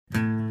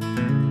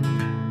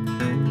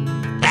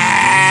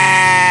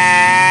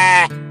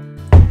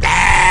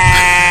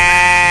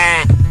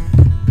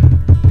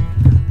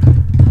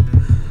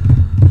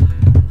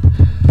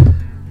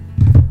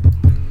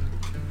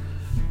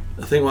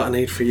what I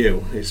need for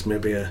you is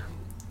maybe a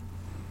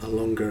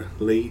longer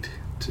lead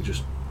to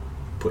just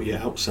put you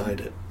outside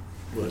at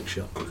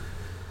workshop.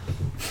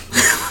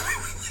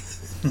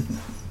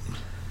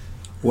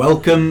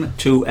 Welcome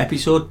to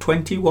episode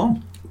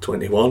 21.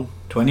 21.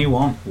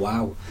 21,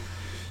 wow.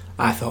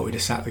 I thought we'd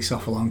have sat this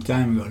off a long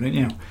time ago, didn't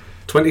you?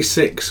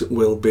 26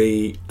 will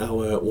be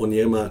our 1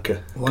 year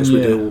marker. Because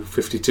we do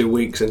 52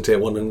 weeks and take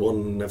one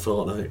and a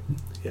fortnight.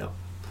 Yeah.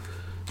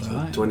 So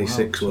Right,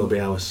 26 wow. will be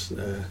our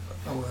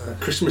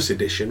Christmas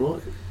edition,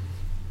 what?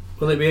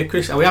 Will it be a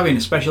Christmas? Are we having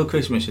a special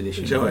Christmas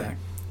edition? Shall we?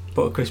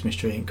 Put a Christmas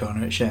tree in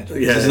corner at shed.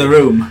 Yeah. This is the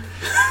room.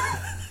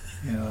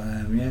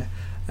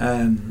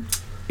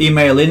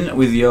 Email in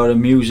with your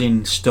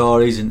amusing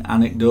stories and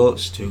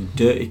anecdotes to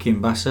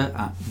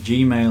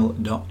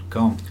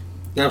dirtykimbassa@gmail.com.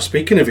 Now,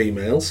 speaking of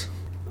emails,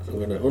 I'm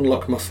going to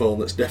unlock my phone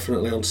that's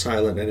definitely on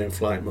silent and in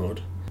flight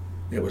mode.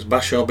 It was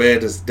Bashar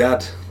Bader's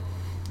dad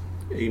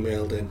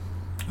emailed in.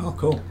 Oh,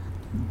 cool.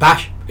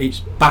 It's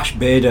Bash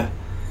Bader.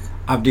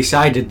 I've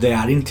decided they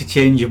are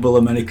interchangeable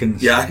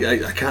Americans. Yeah,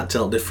 I can't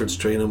tell the difference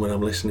between them when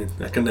I'm listening.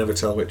 I can never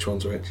tell which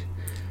one's which.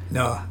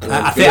 No,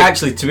 I think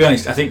actually, to be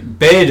honest, I think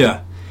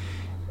Bader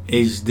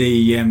is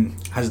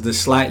has the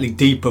slightly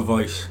deeper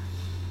voice.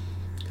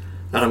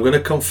 And I'm going to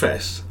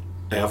confess,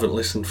 I haven't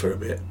listened for a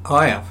bit. Oh,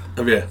 I have.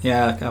 Have you?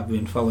 Yeah, I've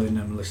been following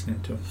them,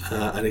 listening to them.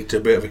 I need to do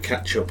a bit of a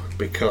catch up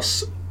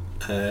because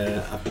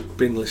I've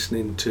been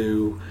listening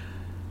to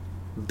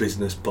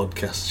business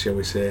podcasts, shall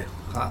we say,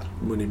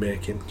 money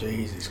making.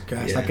 Jesus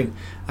Christ, Yeah.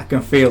 I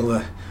can feel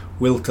the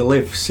will to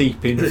live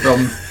seeping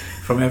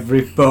from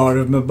every pore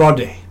of my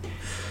body.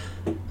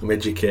 I'm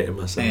educating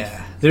myself.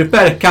 Yeah, they're a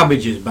pair of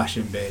cabbages, Bash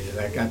and Bader.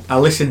 Like, I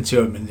listen to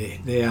them and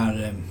they are.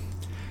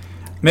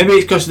 Maybe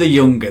it's because they're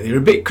younger. They're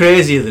a bit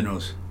crazier than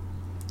us.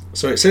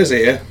 So it says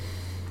here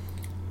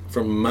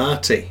from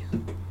Marty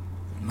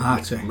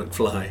Marty.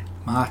 McFly.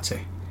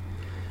 Marty.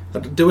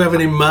 Do we have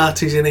any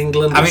Martys in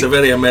England? It's a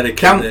very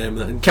American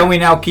name. Can we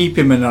now keep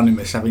him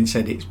anonymous, having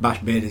said it's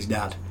Bash Bader's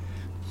dad?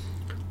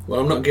 Well,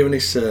 I'm not giving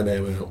his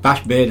surname out.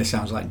 Bash Bader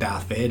sounds like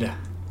Darth Vader.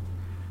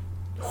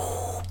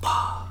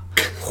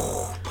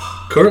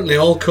 Currently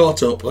all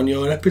caught up on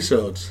your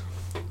episodes.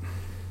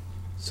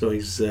 So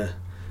he's a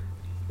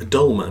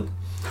dull man.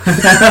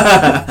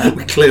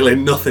 With clearly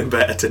nothing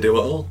better to do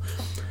at all.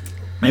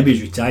 Maybe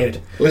he's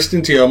retired.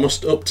 Listening to your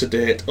most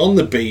up-to-date on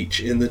the beach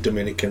in the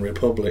Dominican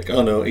Republic.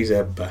 Oh no, he's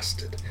a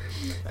bastard.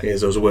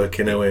 Here's us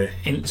working away.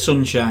 In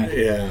sunshine.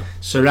 Yeah.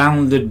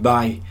 Surrounded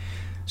by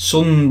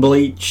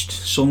sun-bleached,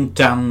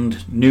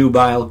 sun-tanned,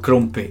 nubile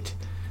crumpet.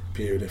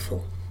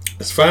 Beautiful.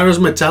 As far as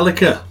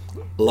Metallica,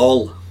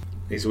 lol.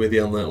 He's with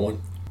you on that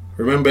one.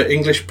 Remember,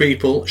 English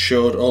people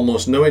showed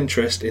almost no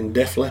interest in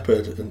Def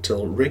Leppard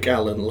until Rick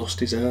Allen lost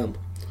his arm.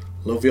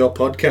 Love your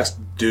podcast,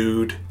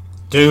 dude.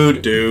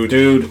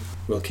 Dude.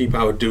 We'll keep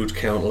our dude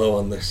count low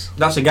on this.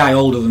 That's a guy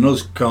older than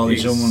us calling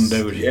someone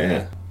dude.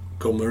 Yeah.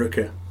 Go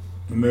America.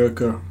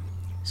 America.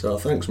 So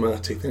thanks,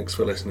 Marty. Thanks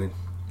for listening.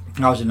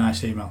 That was a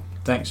nice email.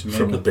 Thanks for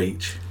From the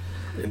beach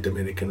in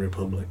Dominican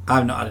Republic.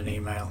 I've not had an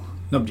email.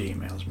 Nobody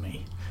emails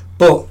me.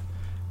 But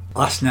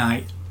last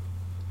night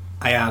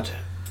I had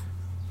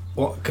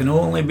what can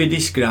only be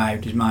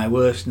described as my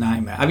worst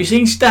nightmare. Have you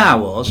seen Star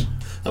Wars?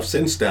 I've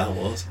seen Star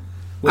Wars.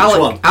 Which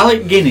one?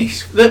 Alec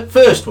Guinness, the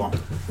first one.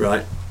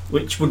 Right.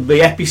 Which would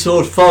be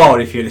episode 4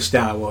 if you're a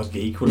Star Wars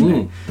geek, wouldn't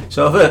it?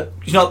 So the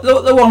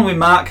one with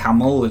Mark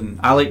Hamill and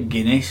Alec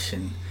Guinness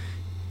and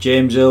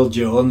James Earl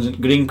Jones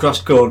and Green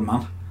Cross Code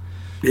Man.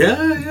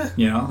 Yeah.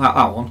 You know,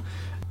 that one.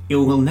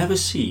 You will never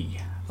see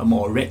a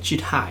more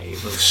wretched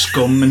hive of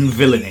scum and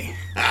villainy.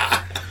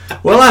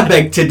 Well, I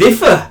beg to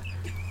differ,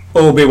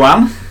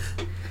 Obi-Wan.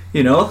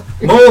 You know,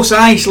 Mos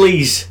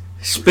Eisley's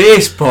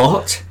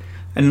spaceport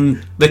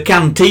and the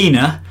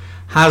cantina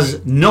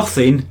has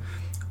nothing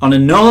on a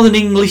northern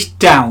English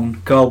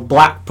town called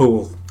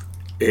Blackpool.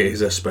 It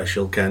is a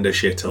special kind of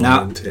shithole,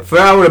 Now, isn't it? for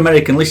our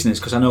American listeners,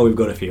 because I know we've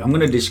got a few, I'm going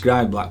to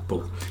describe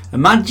Blackpool.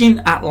 Imagine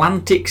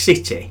Atlantic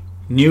City,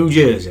 New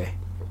Jersey,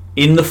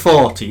 in the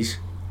 40s,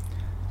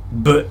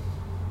 but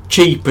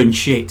cheap and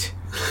shit.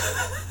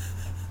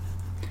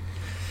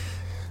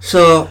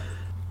 So,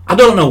 I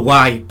don't know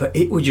why, but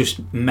it was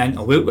just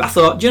mental. I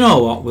thought, do you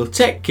know what, we'll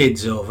take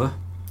kids over,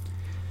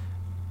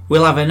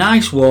 we'll have a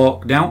nice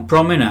walk down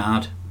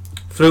Promenade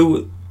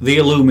through the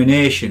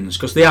illuminations,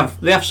 because they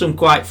have some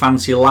quite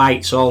fancy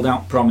lights all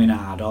down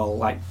Promenade, all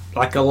like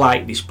a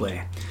light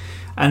display,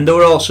 and there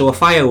were also a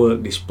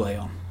firework display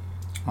on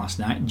last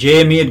night.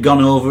 Jamie had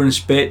gone over and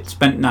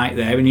spent night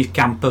there in his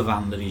camper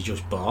van that he's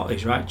just bought.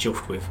 He's right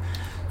chuffed with.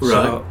 Right.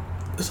 So,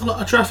 there's a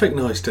lot of traffic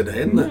noise today,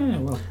 isn't there? yeah,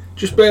 well,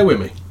 Just bear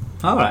with me.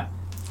 all right.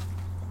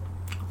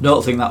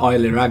 Don't think that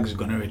oily rag's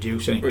going to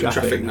reduce any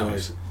traffic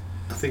noise.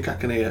 I think I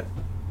can hear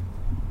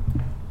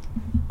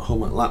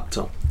home at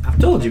laptop. I've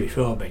told you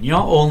before, Ben, you're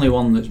the only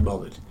one that's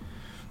bothered.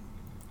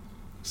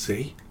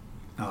 See?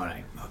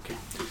 Alright, okay.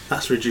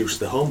 That's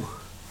reduced the hum.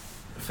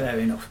 Fair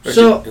enough. I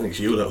So, think it's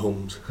you that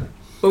hums.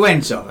 we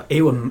went over.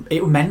 It was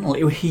mental.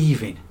 It was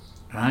heaving,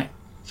 right?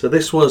 So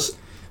this was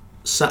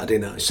Saturday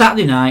night.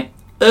 Saturday night,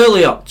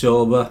 early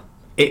October.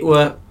 It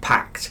were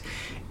packed.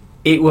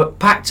 It were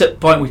packed at the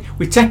point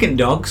we'd taken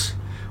dogs.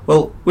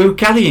 Well, we were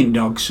carrying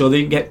dogs so they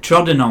didn't get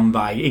trodden on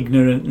by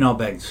ignorant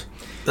knobheads.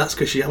 That's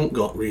because you haven't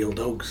got real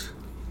dogs.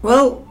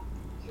 Well,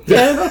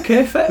 yeah,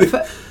 okay, fair.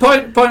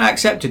 Point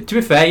accepted. To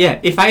be fair, yeah,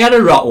 if I had a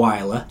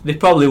Rottweiler, they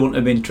probably wouldn't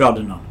have been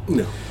trodden on.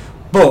 No.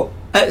 But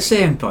at the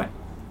same point,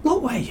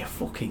 look where you're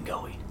fucking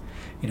going.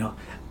 You know,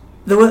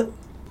 there were.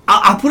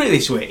 I'll put it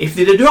this way: if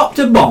they'd have dropped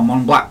a bomb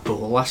on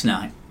Blackpool last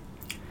night,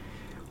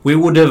 we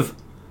would have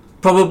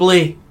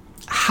probably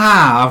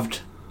halved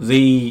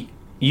the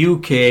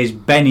UK's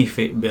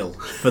benefit bill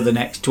for the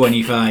next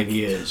 25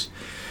 years.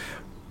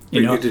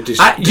 You know,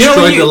 destroyed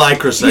the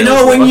Lycra sales. You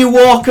know when you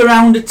walk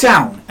around a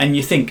town and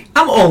you think,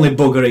 I'm only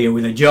bugger here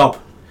with a job.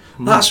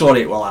 That's what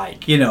it were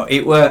like. You know,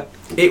 it were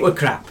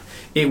crap.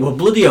 It were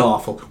bloody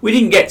awful. We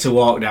didn't get to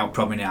walk down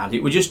Promenade.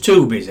 It were just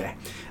too busy.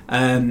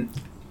 When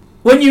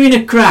you're in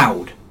a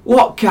crowd,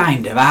 what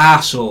kind of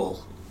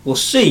arsehole will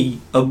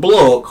see a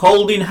bloke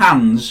holding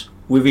hands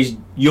with his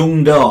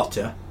young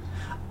daughter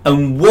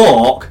and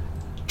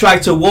try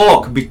to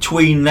walk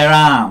between their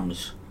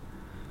arms,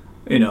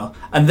 you know,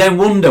 and then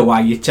wonder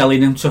why you're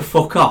telling them to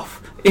fuck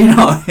off, you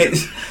know?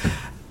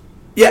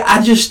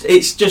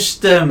 It's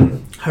just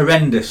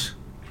horrendous.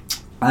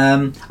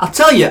 I'll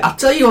tell you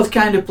what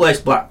kind of place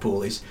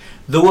Blackpool is.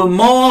 There were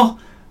more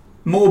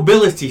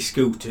mobility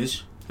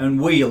scooters and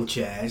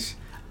wheelchairs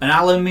and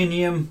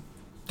aluminium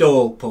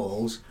door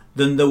poles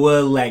than there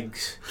were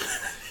legs.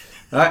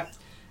 Right?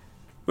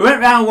 We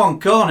went round one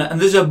corner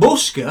and there's a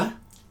busker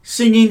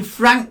singing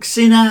Frank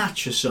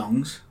Sinatra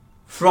songs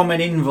from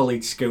an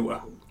invalid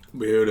scooter.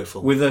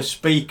 Beautiful. With a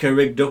speaker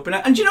rigged up.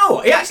 And do you know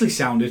what? He actually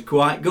sounded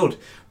quite good.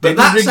 But Did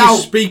that's he rig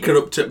his speaker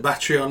up to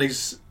battery on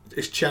his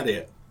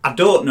chariot? I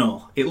don't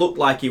know. It looked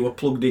like he were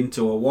plugged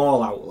into a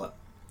wall outlet.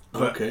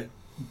 Okay.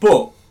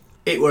 But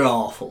it were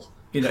awful.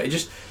 You know, it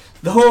just...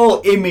 The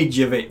whole image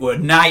of it were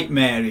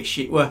nightmarish.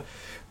 It were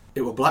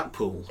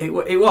Blackpool. It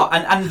were.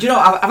 And you know,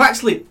 I've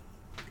actually...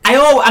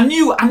 I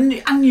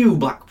knew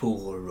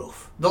Blackpool were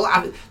rough.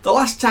 The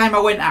last time I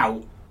went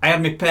out, I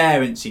had my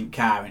parents in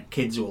car and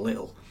kids were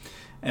little.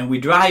 And we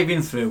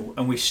driving through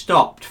and we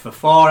stopped for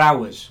 4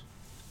 hours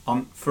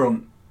on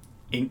front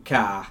in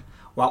car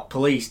while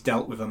police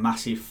dealt with a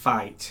massive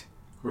fight.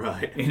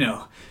 Right. You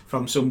know,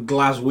 from some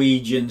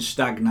Glaswegian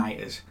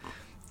stagnators.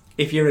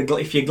 If you're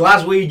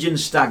Glaswegian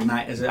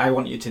stagnators, I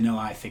want you to know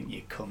I think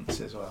you're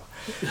cunts as well.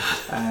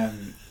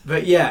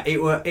 But yeah,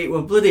 it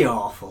were bloody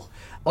awful.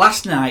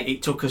 Last night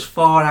it took us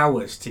 4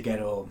 hours to get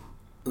home.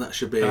 That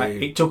should be...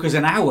 Right? It took us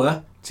an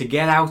hour to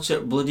get out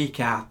at bloody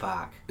car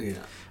park. Yeah.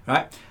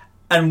 Right?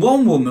 And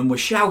one woman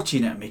was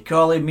shouting at me,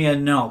 calling me a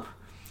knob.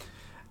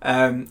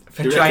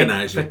 For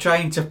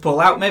trying to pull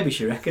out. Maybe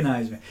she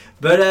recognised me.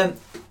 But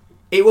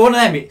it wasn't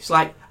them. It's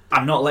like,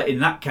 I'm not letting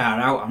that car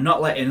out. I'm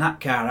not letting that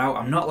car out.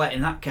 I'm not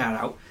letting that car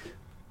out.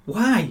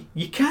 Why?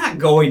 You can't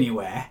go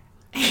anywhere.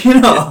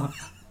 You know?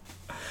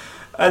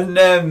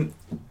 And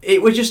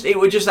it was just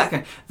that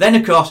kind. Then,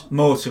 of course,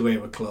 motorway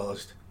were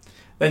closed.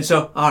 Then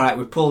alright,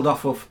 we pulled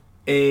off of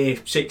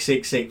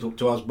A666 up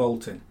towards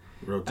Bolton.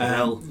 Road to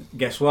hell.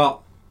 Guess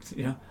what?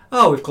 You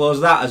know, we've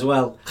closed that as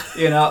well.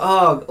 You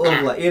know,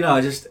 lovely. You know,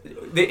 just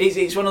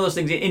it's one of those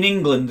things. In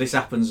England, this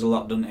happens a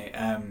lot, doesn't it?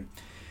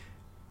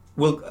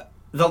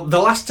 The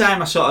last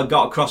time I sort of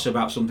got across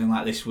about something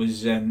like this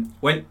was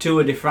when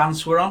Tour de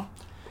France were on.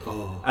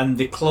 Oh. And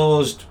they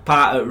closed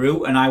part of the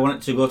route, and I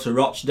wanted to go to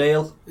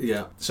Rochdale.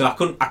 Yeah. So I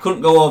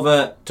couldn't go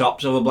over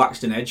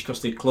Blackstone Edge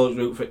because they'd closed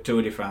route for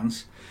Tour de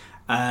France.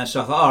 So I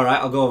thought, all right,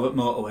 I'll go over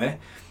motorway.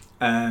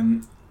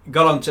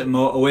 Got onto the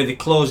motorway. They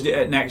closed it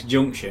at next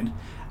junction,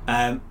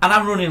 and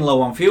I'm running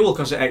low on fuel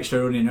because of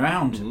extra running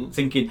around.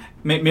 Thinking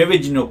my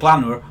original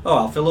plan were,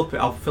 I'll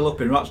fill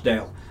up in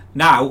Rochdale.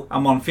 Now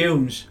I'm on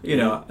fumes, you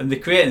know, and they're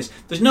creating this.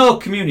 There's no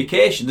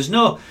communication. There's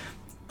no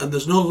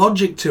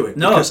logic to it.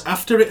 No. Because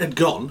after it had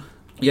gone,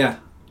 yeah,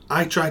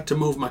 I tried to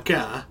move my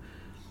car.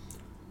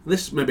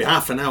 This maybe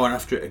half an hour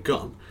after it had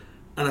gone,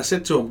 and I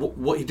said to them,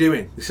 "What are you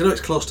doing?" They said, "Oh,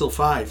 it's closed till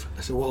 5."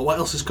 I said, "Well, what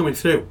else is coming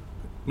through?"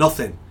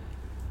 Nothing.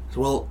 I said,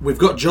 "Well, we've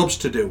got jobs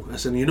to do." I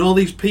said, "You know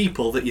these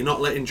people that you're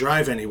not letting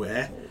drive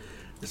anywhere?"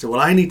 I said, "Well,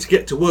 I need to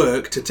get to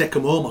work to take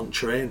them home on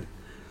train,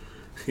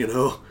 you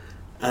know,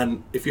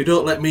 and if you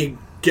don't let me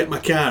get my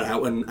car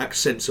out and act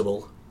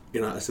sensible,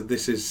 you know," I said,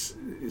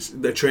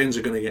 the trains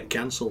are going to get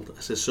cancelled.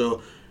 I said,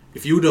 "So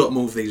if you don't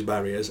move these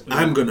barriers,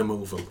 I'm going to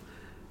move them."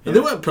 And they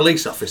weren't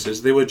police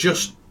officers, they were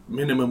just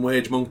minimum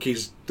wage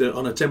monkeys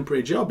on a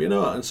temporary job, you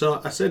know. And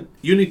so I said,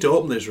 "You need to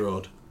open this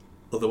road,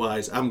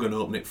 otherwise I'm going to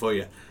open it for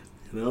you,"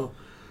 you know.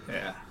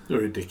 Yeah.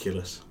 They're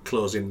ridiculous.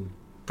 Closing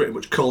pretty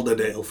much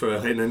Calderdale for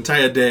an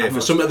entire day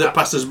for something that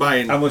passes by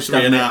in 3.5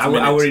 minutes.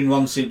 I were in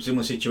one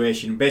similar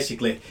situation.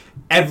 Basically,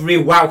 every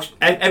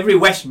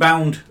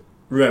westbound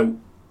route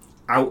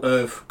out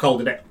of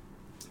Calderdale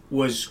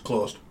was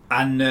closed,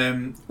 and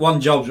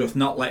one Jobsworth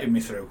not letting me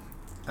through.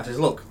 I says,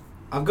 "Look,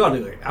 I've got to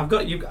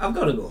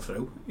go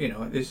through. You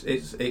know,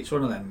 it's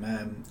one of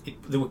them.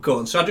 There were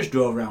cones, so I just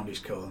drove around his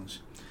cones,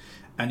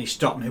 and he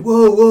stopped me.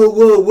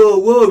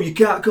 Whoa! You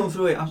can't come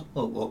through it. I was,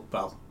 look,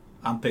 pal,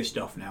 I'm pissed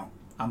off now.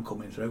 I'm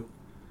coming through.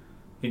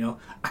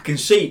 I can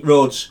see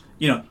roads.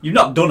 You've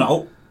not done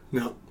out.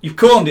 No. You've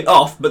corned it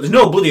off, but there's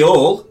no bloody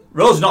hole.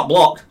 Road's not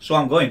blocked, so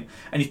I'm going.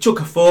 And he took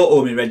a photo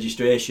of my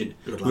registration.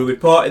 We're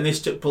reporting this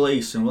to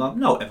police, and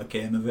no ever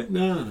came of it.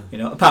 No.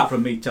 Apart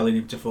from me telling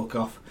him to fuck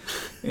off.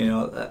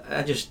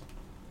 I just.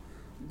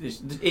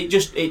 It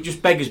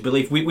just beggars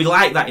belief. We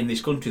like that in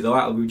this country, though.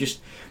 Aren't we?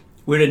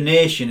 We're a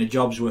nation of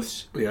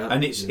Jobsworths,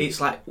 and it's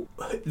like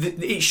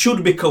it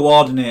should be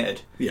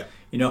coordinated. Yeah.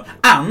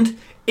 And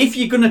if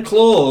you're going to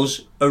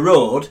close a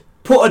road,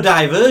 put a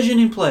diversion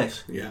in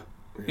place. Yeah.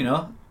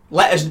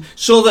 Let us,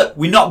 so that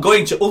we're not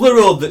going to other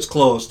road that's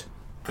closed.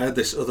 I had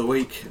this other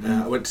week.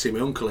 I went to see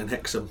my uncle in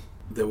Hexham.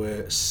 There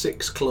were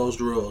 6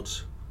 closed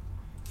roads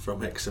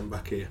from Hexham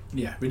back here.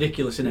 Yeah,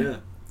 ridiculous, isn't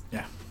it?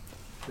 Yeah.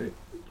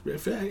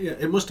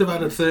 It must have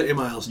added 30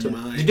 miles to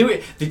my... They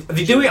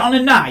do it on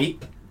a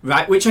night,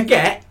 right, which I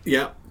get.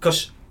 Yeah.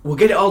 Because we'll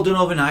get it all done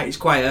overnight, it's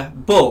quieter.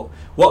 But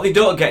what they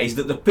don't get is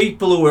that the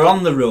people who are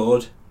on the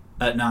road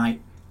at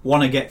night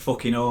want to get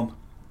fucking home.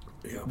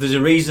 Yeah. There's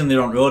a reason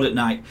they're on road at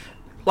night.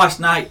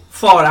 Last night,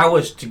 4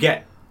 hours to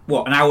get,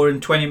 an hour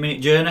and 20-minute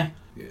journey?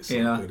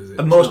 Yeah, good, is it?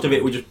 And most of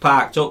it were just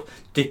parked up,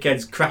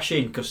 dickheads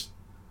crashing, because,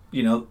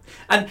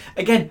 And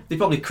again, they're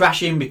probably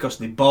crashing because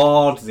they're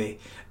bored,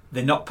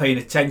 they're not paying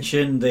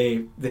attention,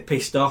 they're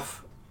pissed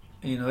off.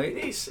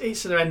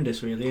 It's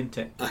horrendous, really, isn't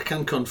it? I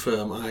can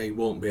confirm I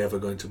won't be ever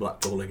going to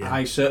Blackpool again.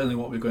 I certainly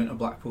won't be going to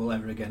Blackpool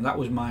ever again. That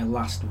was my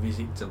last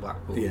visit to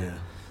Blackpool. Yeah.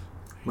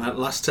 My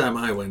last time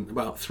I went,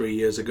 about 3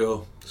 years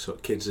ago, so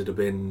kids would have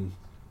been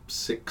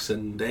 6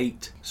 and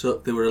 8. So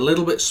they were a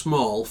little bit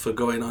small for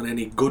going on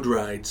any good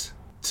rides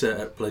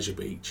at Pleasure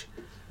Beach.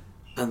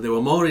 And they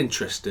were more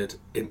interested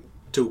in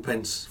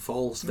Twopence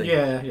Falls thing.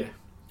 Yeah.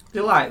 They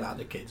like that,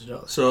 the kids,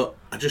 don't they? So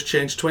I just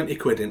changed 20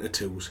 quid into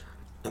twos,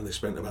 and they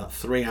spent about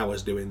 3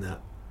 hours doing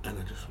that. And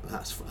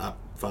that's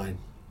fine.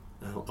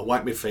 I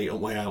wiped my feet on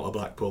the way out of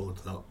Blackpool and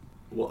thought,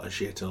 what a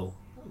shithole.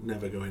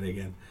 Never going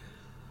again.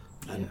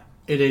 And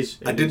it is.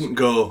 I didn't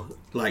go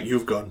like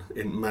you've gone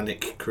in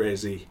manic,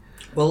 crazy.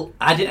 Well,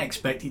 I didn't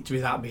expect it to be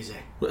that busy.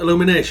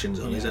 Illuminations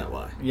on, is that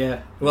why?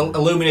 Yeah. Well,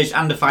 illumination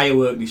and a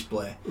firework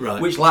display,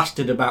 right, which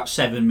lasted about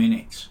 7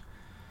 minutes.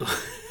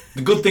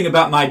 The good thing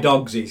about my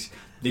dogs is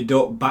they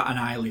don't bat an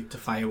eyelid to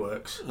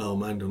fireworks. Oh,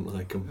 mine don't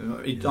like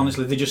them.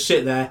 Honestly, they just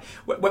sit there.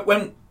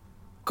 When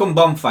come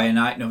bonfire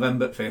night,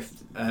 November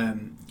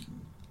 5th,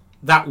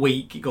 that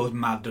week it goes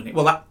mad, doesn't it?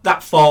 Well,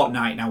 that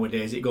fortnight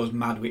nowadays it goes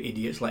mad with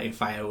idiots letting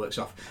fireworks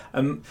off.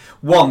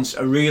 Once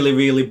a really,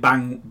 really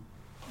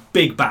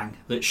big bang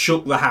that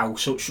shook the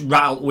house,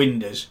 rattled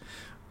windows.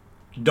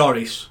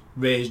 Doris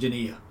raised an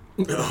ear.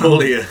 Oh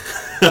dear.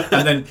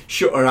 And then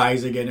shut her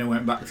eyes again and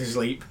went back to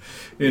sleep.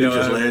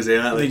 Just lazy,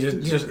 aren't they?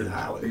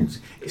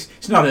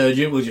 It's not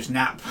urgent, we'll just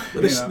nap.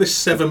 But this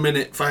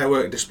 7-minute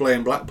firework display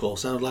in Blackpool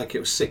sounded like it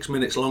was 6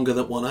 minutes longer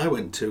than one I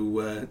went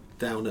to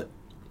down at,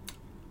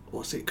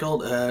 what's it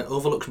called?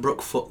 Overlooks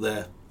Brookfoot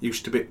there.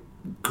 Used to be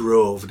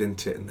Grove,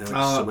 didn't it? And now it's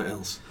something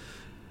else.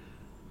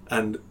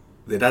 And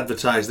they'd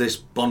advertise this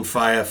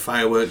bonfire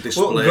firework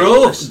display.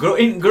 Well,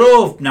 in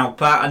Grove now,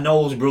 part of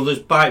Knowles Brothers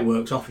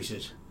Pipeworks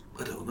offices.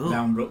 I don't know.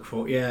 Down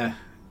Brookfoot, yeah.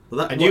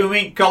 Well, do you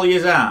mean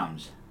Collier's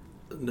Arms?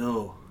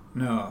 No.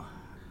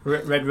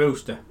 Red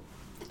Rooster?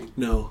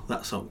 No,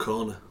 that's on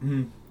corner.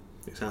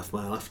 It's half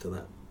mile after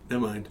that.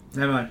 Never mind.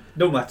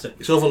 Don't matter.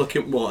 It's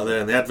overlooking water there,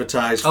 and they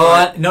advertise.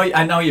 I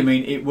know you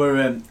mean. It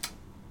were.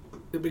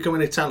 It become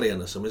an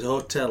Italian or something. It's a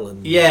hotel,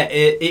 and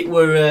it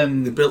were.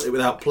 They built it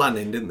without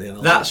planning, didn't they?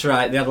 That's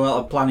right. They had a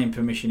lot of planning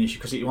permission issues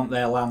because it wasn't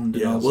their land.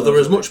 Yeah. Well, there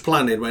was much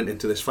planning went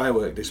into this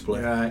firework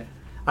display. Right.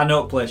 I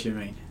know what place you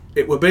mean.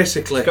 It were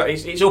basically.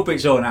 It's up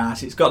its own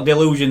arse. It's got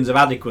delusions of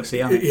adequacy,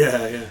 hasn't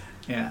it?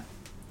 Yeah.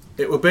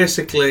 It were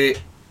basically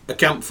a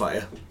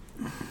campfire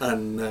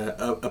and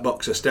a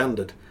Boxer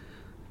Standard.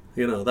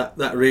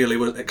 That really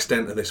was the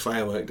extent of this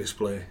firework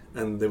display,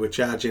 and they were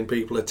charging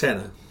people a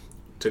tenner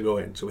to go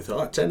in. So we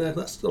thought, tenner,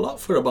 that's a lot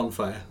for a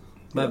bonfire.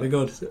 That'd be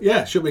good.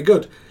 Yeah, should be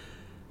good.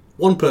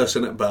 One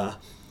person at bar.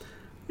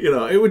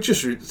 It was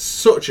just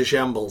such a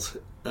shambles,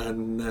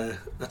 and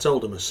I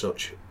told him as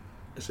such.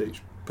 I said,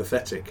 it's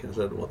pathetic. I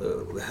said, what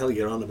the hell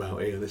you're on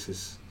about here? This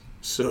is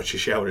such a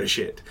shower of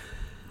shit.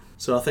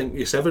 So I think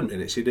your 7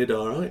 minutes, you did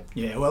all right.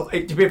 Yeah, well,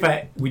 to be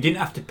fair, we didn't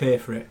have to pay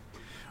for it,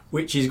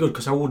 which is good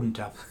because I wouldn't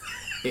have.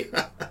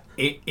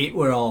 It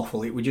were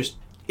awful. It would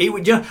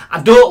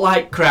I don't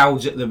like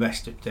crowds at the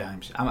best of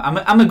times.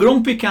 I'm a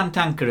grumpy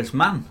cantankerous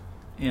man.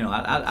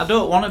 I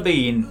don't want to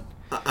be in.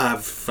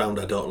 I've found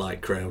I don't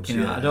like crowds.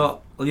 I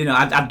don't.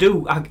 I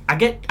do. I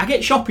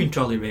get shopping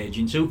trolley rage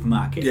in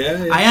supermarket.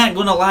 Yeah. I ain't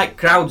gonna like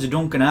crowds of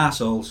drunken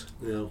arseholes.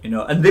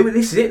 Yeah. And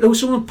this is it. There was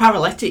someone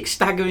paralytic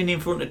staggering in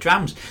front of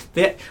trams.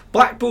 The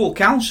Blackpool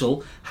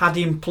Council had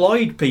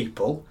employed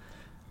people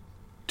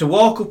to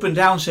walk up and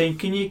down saying,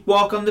 "Can you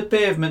walk on the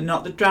pavement,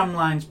 not the tram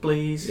lines,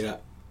 please?" Yeah.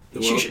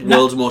 The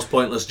world's most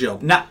pointless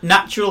job.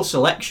 Natural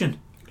selection.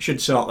 should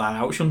sort that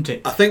out, shouldn't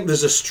it? I think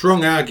there's a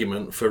strong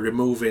argument for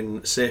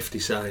removing safety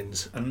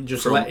signs And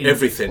just from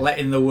everything.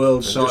 letting the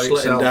world And sort just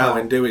letting itself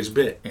Darwin out. do his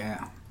bit,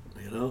 Yeah.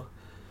 you know.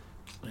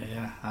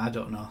 Yeah, I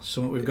don't know.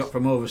 Something we've got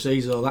from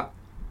overseas, though, that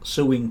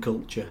suing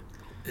culture.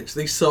 It's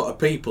these sort of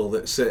people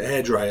that say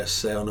hairdryers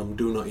say on them,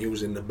 do not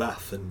use in the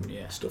bath and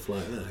stuff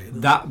like that. You know?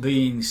 That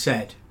being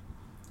said,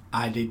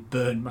 I did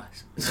burn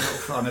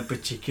myself on a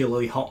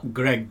particularly hot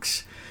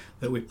Greggs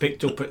that we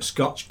picked up at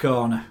Scotch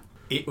Corner.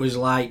 It was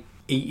like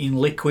eating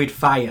liquid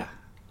fire,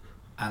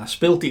 and I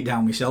spilt it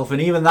down myself, and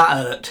even that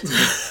hurt.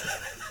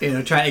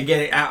 Trying to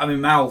get it out of my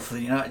mouth.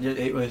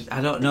 It was.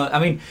 I don't know. I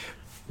mean,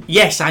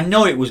 yes, I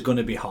know it was going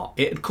to be hot.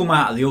 It had come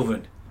out of the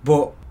oven,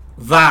 but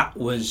that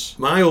was.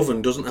 My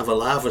oven doesn't have a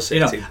lava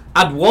setting.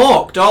 I'd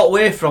walked all the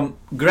way from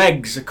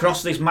Greggs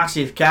across this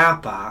massive car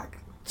park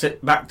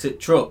back to the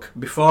truck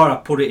before I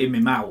put it in my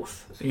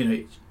mouth.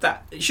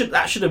 That should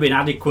have been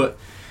adequate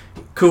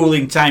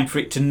cooling time for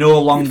it to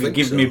no longer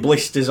give me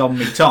blisters on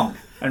my tongue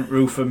and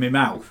roof of my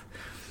mouth.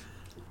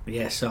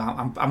 Yeah, so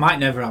I might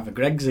never have a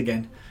Greggs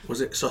again.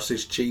 Was it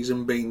sausage, cheese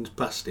and beans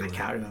pasty? I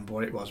can't remember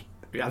what it was.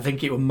 I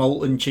think it was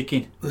molten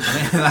chicken. I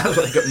think that's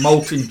what they got,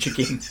 molten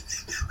chicken.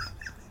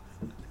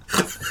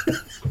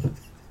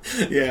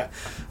 Yeah.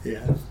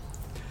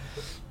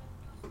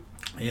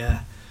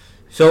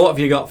 So what have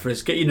you got for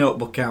us? Get your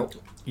notebook out.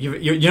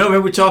 You know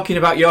when we're talking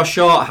about your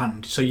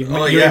shorthand, so you've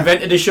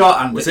invented a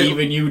shorthand that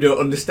even you don't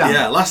understand.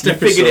 Yeah, last you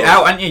episode. Figured it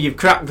out, haven't you? You've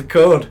cracked the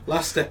code.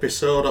 Last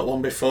episode, that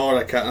one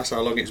before, that's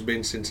how long it's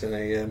been since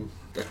I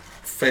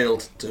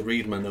failed to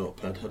read my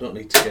notepad. I don't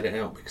need to get it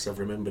out because I've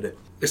remembered it.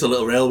 It's a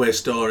little railway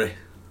story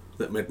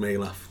that made me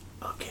laugh.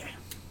 Okay.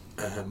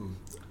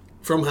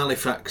 From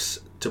Halifax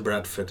to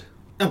Bradford.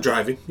 I'm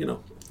driving,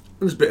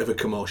 There's a bit of a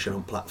commotion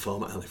on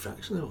platform at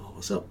Halifax. Oh,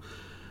 what's up?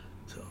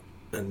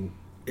 And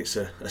it's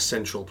a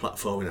central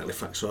platform in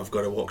Halifax, so I've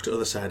got to walk to the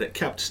other side at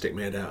cab to stick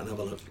my head out and have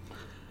a look.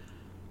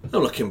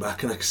 I'm looking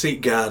back and I can see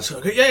guards. So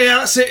I go, yeah,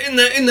 that's it, in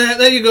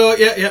there you go,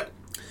 yeah.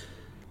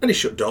 And he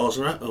shut doors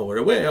and we're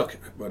away, okay,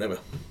 whatever.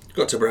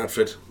 Got to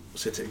Bradford,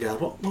 sit at guard,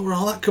 what were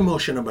all that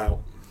commotion about?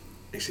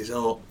 He says,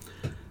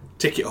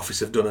 ticket office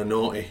have done a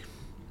naughty.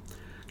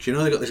 Do you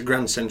know they've got this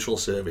Grand Central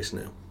service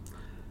now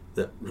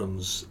that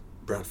runs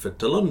Bradford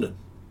to London?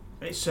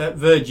 It's a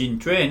Virgin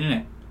train, isn't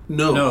it?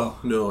 No,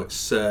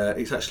 it's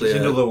actually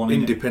another one,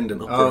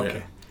 independent operator.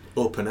 Okay.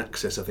 Open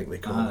access, I think they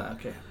call it.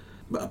 Okay.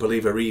 But I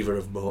believe Arriva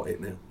have bought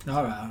it now.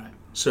 All right.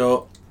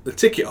 So the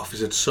ticket office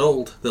had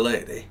sold the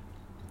lady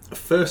a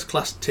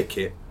first-class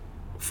ticket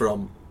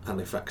from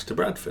Halifax to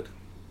Bradford.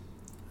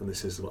 And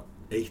this is,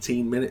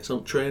 18 minutes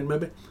on train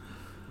maybe?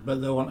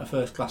 But they want a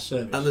first-class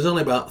service. And there's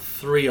only about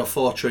 3 or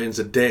 4 trains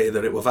a day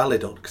that it were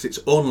valid on, because it's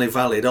only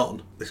valid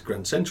on this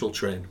Grand Central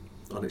train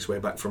on its way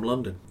back from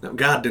London. Now,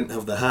 guard didn't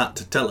have the heart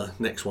to tell her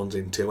next one's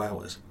in 2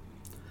 hours.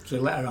 So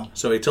he let her on.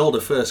 So he told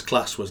her first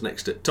class was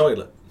next to the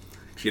toilet.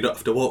 So you don't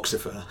have to walk so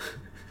far.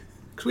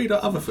 Because we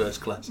don't have a first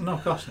class. No,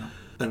 of course not.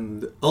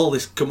 And all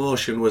this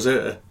commotion was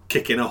her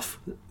kicking off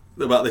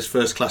about this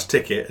first class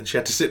ticket, and she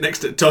had to sit next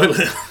to the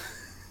toilet.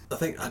 I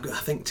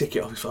think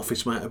ticket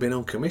office might have been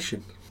on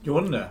commission. You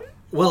wonder?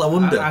 Well, I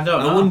wonder. I don't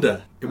know. I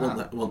wonder. It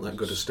wasn't that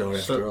good a story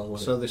after all,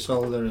 was so it? they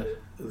sold her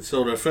They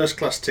sold her a first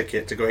class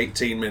ticket to go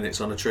 18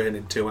 minutes on a train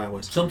in 2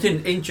 hours.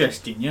 something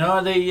interesting. You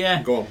know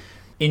the Go on.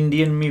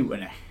 Indian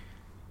Mutiny,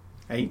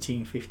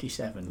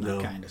 1857, that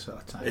No. kind of sort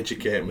of time.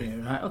 Educate me.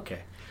 Yeah, right, okay.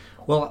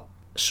 Well,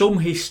 some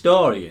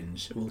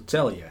historians will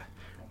tell you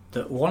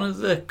that one of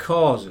the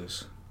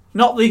causes,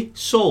 not the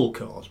sole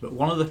cause, but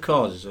one of the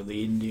causes of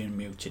the Indian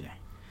Mutiny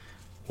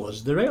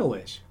was the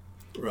railways.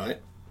 Right.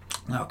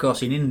 Now, of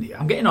course, in India,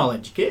 I'm getting all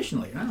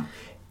educational here now.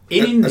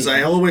 In India, As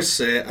I always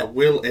say, I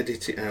will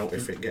edit it out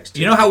if it gets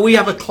to you know how we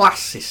have a class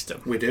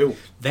system? We do.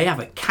 They have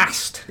a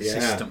caste Yeah.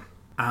 system.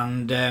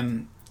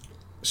 And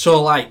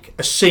so, like,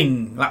 a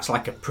Singh, that's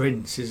like a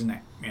prince, isn't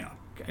it?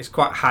 It's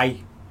quite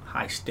high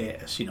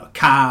status.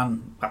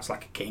 Khan, that's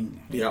like a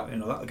king. Yeah.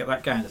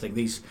 That kind of thing.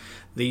 These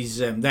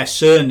their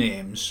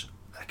surnames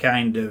are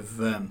kind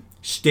of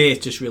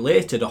status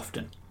related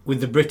often. With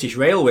the British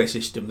railway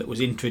system that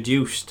was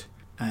introduced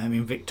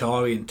in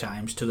Victorian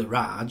times to the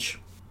Raj,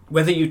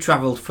 whether you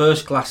travelled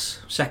first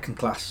class, second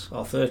class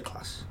or third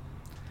class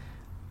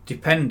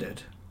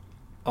depended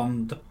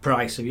on the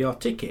price of your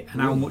ticket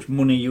and how much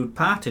money you'd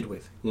parted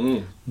with,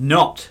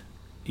 not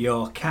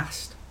your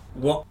caste.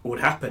 What would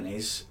happen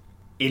is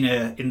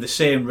in the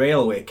same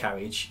railway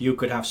carriage you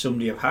could have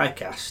somebody of high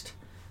caste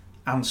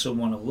and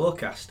someone of low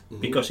caste,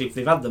 because if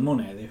they've had the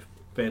money they've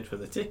paid for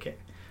the ticket,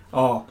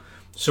 or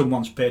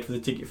someone's paid for the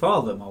ticket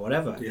for them or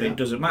whatever. Yeah. It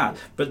doesn't matter.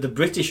 But the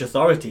British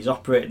authorities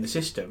operating the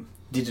system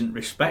didn't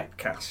respect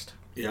caste.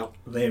 Yeah.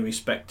 They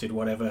respected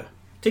whatever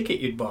ticket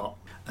you'd bought.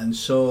 And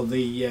so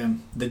the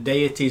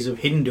deities of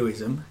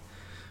Hinduism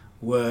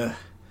were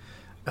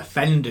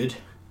offended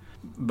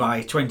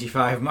by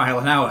 25 mile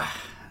an hour.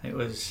 It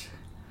was,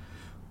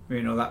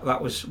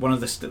 that was one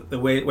of the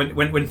way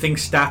when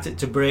things started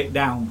to break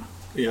down.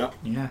 Yeah.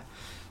 Yeah.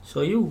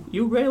 So you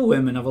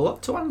railwaymen have a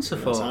lot to answer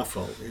for. That's our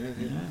fault. Yeah.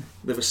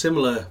 They have a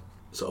similar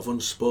sort of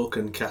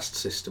unspoken caste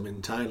system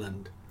in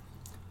Thailand.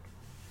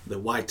 The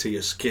whiter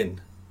your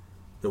skin,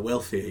 the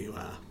wealthier you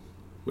are,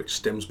 which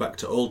stems back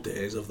to old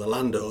days of the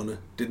landowner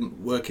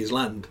didn't work his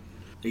land.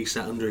 He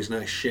sat under his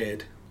nice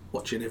shade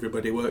watching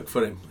everybody work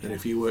for him, and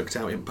if you worked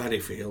out in paddy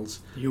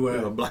fields, you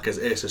were black as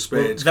ace of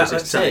spades. Well,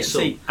 that's it.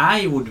 See,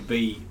 I would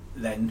be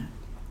then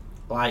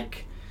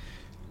like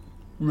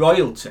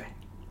royalty,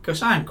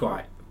 because I'm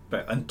quite,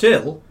 but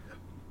until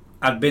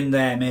I'd been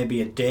there maybe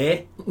a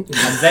day, and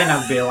then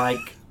I'd be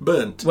like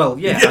burnt. Well,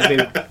 yeah, I'd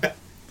be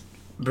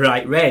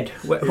bright red.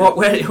 Where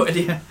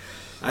do you?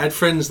 I had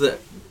friends that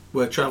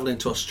were travelling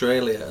to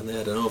Australia, and they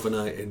had an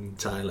overnight in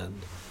Thailand,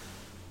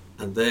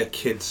 and their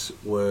kids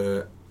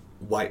were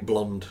white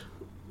blonde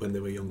when they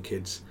were young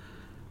kids,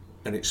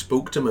 and it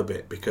spooked them a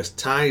bit because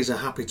Thais are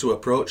happy to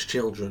approach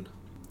children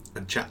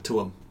and chat to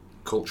them,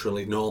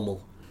 culturally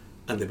normal,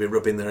 and they'd be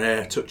rubbing their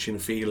hair, touching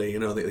feely,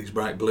 these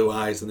bright blue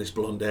eyes and this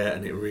blonde hair,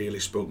 and it really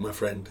spooked my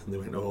friend. And they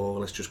went, "Oh,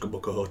 let's just go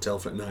book a hotel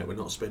for the night. We're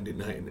not spending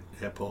night in the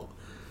airport,"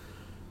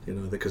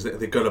 because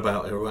they got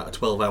about a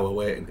 12-hour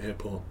wait in the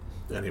airport,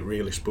 and it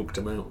really spooked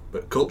them out.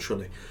 But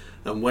culturally,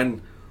 and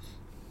when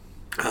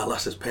our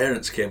lass's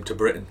parents came to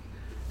Britain,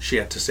 she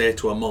had to say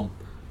to her mum,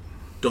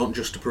 "Don't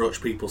just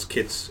approach people's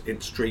kids in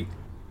the street.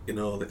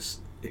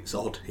 It's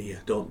odd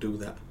here. Don't do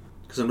that."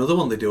 Because another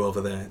one they do over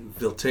there,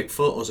 they'll take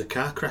photos of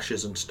car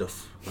crashes and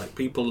stuff, like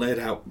people laid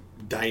out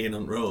dying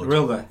on the road.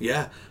 Really?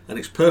 Yeah, and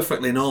it's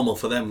perfectly normal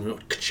for them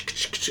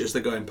as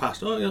they're going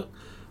past. "Oh yeah,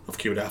 I've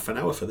queued half an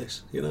hour for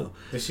this."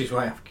 This is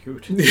why I've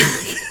queued.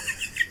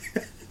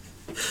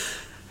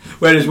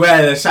 Whereas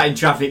where they're sat in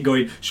traffic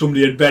going,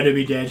 "Somebody had better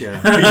be dead."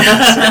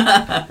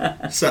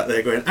 Yeah. Sat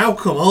there going, "How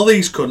come all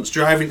these cunts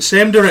driving the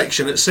same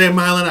direction at the same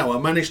mile an hour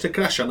managed to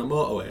crash on a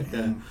motorway?"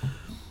 Yeah.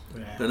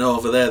 And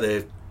over there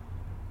they're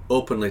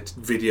openly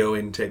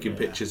videoing, taking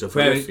pictures of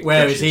horrific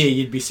whereas crashes. here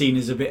you'd be seen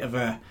as a bit of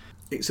a...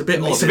 It's a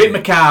bit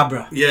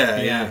macabre.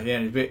 Yeah.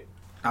 It's a bit...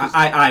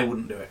 I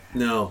wouldn't do it.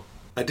 No.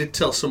 I did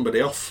tell somebody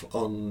off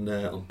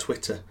on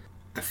Twitter.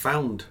 I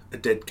found a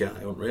dead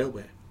guy on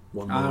railway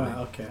one morning.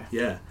 Right, okay.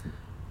 Yeah.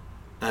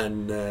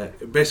 And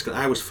basically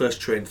I was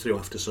first train through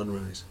after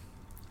sunrise,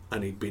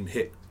 and he'd been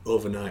hit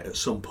overnight at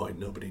some point,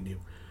 nobody knew,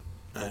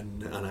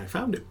 and I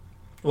found him.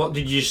 What,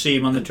 did you see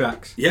him on the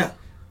tracks? Yeah.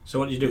 So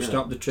what did you do?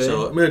 Stop the train?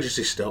 So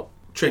emergency stop.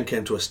 Train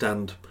came to a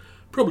stand,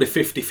 probably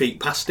 50 feet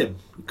past him,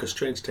 because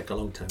trains take a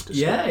long time to stop.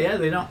 Yeah,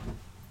 they're not.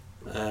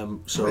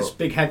 So it's a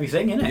big heavy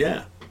thing, isn't it?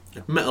 Yeah,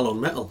 metal on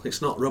metal.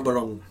 It's not rubber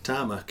on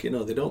tarmac.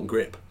 They don't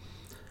grip.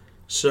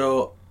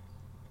 So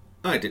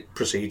I did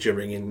procedure,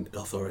 ringing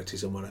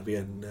authorities and whatever,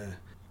 and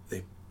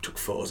they took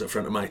photos at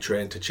front of my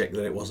train to check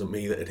that it wasn't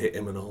me that had hit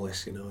him and all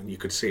this, and you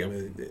could see. I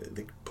mean,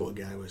 the poor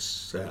guy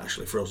was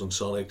actually frozen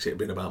solid because it had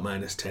been about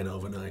 -10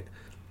 overnight.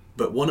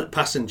 But one at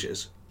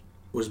passengers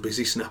was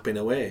busy snapping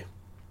away,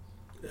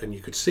 and you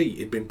could see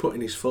he'd been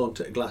putting his phone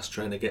to a glass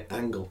trying to get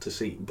angle to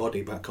see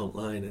body back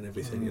online and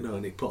everything,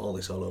 and he put all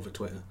this all over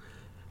Twitter,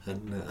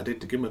 and I did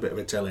give him a bit of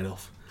a telling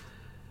off.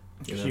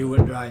 Because you were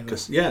driving.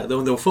 Because there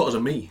were photos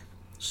of me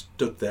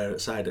stood there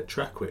outside at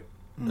track with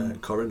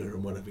coroner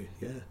and whatever.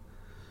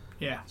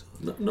 Yeah. So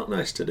not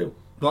nice to do.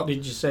 What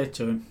did you say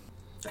to him?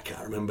 I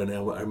can't remember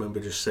now, but I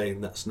remember just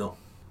saying that's not,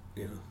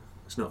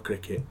 it's not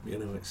cricket.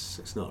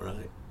 It's not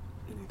right.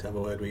 You need to have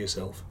a word with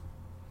yourself.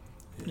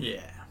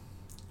 Yeah.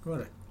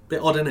 What a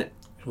bit odd, isn't it?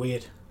 It's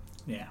weird.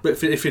 Yeah.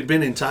 But if you'd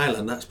been in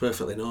Thailand, that's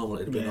perfectly normal.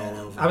 It'd been all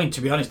over. I mean, to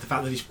be honest, the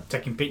fact that he's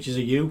taking pictures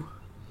of you,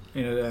 I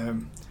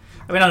mean,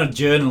 I'm a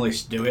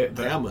journalist do it,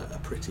 but I am a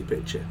pretty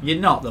picture. You're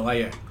not, though, are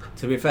you?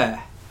 To be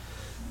fair.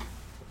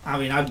 I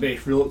mean, I'd be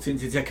reluctant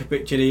to take a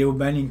picture of you,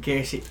 Ben, in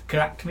case it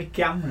cracked my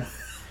camera.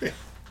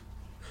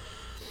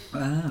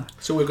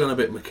 So we've gone a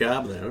bit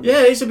macabre there, haven't we?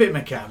 Yeah, it's a bit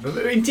macabre.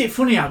 But isn't it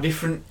funny how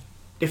different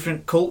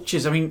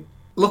cultures... I mean,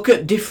 look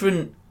at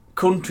different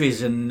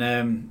countries and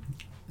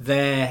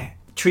their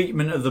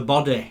treatment of the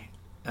body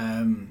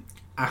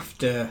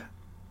after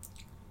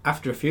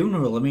a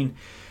funeral. I mean...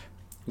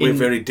 We're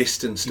very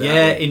distanced.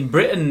 Yeah, in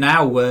Britain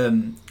now,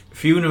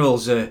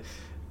 funerals are...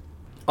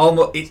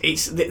 almost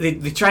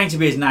they're trying to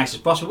be as nice as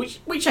possible,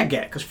 which I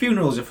get, because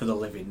funerals are for the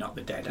living, not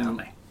the dead, aren't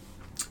they?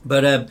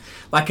 But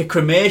like a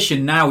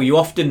cremation now,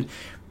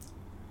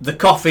 the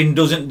coffin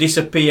doesn't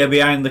disappear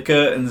behind the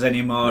curtains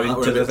anymore. Well,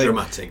 into a bit the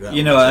dramatic.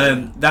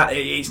 That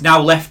it's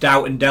now left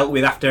out and dealt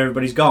with after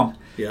everybody's gone.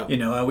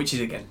 Yeah. Which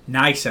is again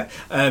nicer.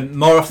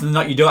 More often than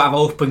not, you don't have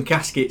open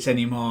caskets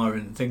anymore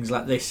and things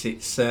like this.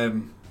 It's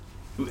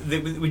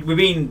we're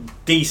being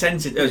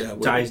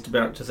desensitised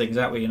about to things,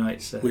 aren't we?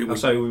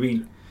 We've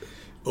been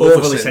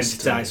overly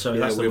sensitised. Sorry,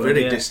 that's the we're word,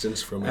 very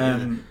distanced from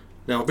it.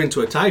 Now I've been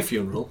to a Thai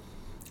funeral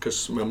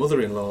because my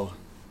mother-in-law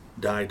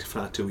died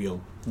far too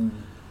young.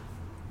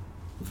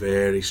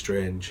 Very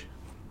strange.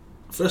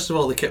 First of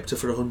all, they kept her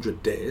for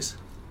 100 days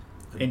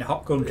in a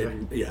hot country.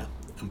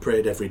 And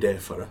prayed every day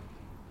for her.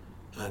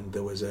 And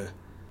there was I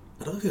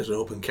don't think there was an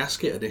open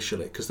casket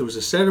initially, because there was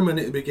a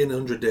ceremony at the beginning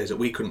of 100 days that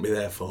we couldn't be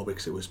there for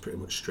because it was pretty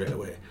much straight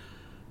away.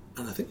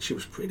 And I think she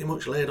was pretty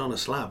much laid on a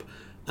slab.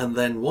 And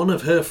then one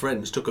of her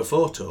friends took a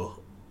photo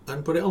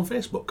and put it on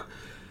Facebook.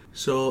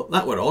 So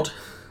that were odd.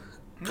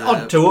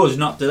 Odd to us,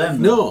 not to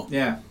them. No.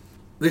 Yeah.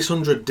 This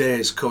 100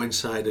 days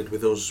coincided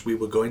with us. We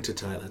were going to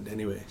Thailand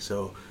anyway,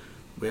 so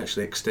we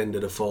actually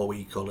extended a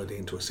 4-week holiday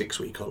into a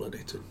 6-week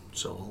holiday to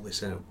sort all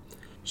this out.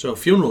 So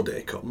funeral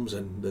day comes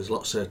and there's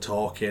lots of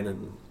talking,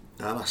 and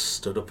Alice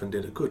stood up and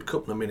did a good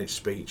couple of minutes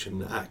speech,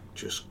 and I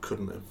just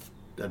couldn't have.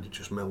 I'd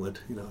just melted,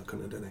 I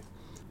couldn't have done it.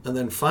 And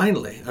then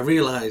finally, I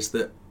realised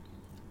that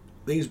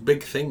these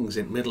big things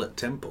in middle at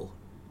Temple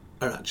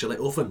are actually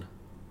oven.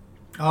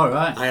 All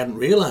right. I hadn't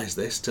realised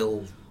this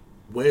till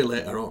way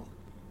later on.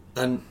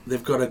 And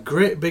they've got a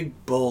great big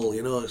bowl,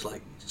 it's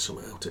like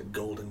something out at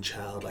Golden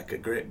Child, like a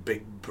great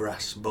big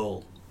brass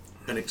bowl.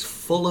 And it's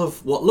full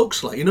of what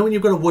looks like, when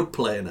you've got a wood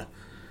planer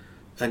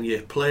and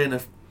you're playing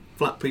a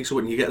flat piece of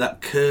wood and you get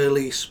that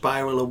curly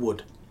spiral of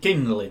wood.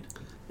 Kindling.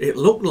 It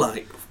looked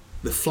like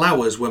the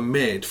flowers were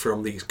made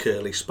from these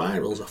curly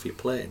spirals off your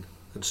plane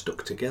and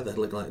stuck together,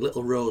 look like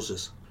little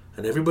roses.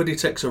 And everybody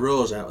takes a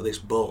rose out of this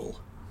bowl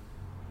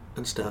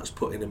and starts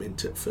putting them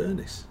into the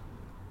furnace.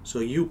 So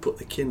you put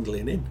the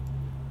kindling in.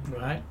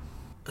 Right.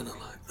 And I'm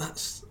like,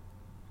 that's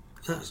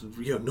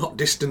you're not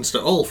distanced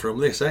at all from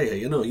this, are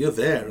you? You're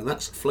there, and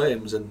that's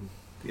flames, and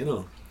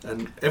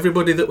and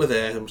everybody that were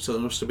there, so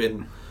there must have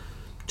been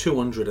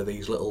 200 of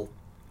these little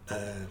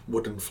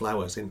wooden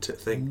flowers into the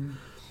thing,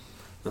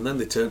 and then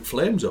they turned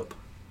flames up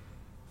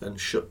and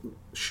shut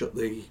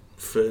the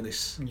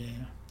furnace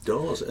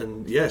doors,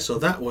 and so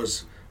that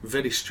was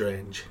very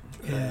strange.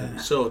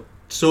 So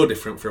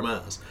different from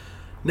ours.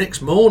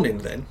 Next morning,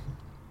 then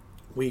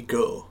we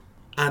go,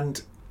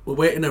 and we're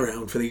waiting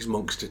around for these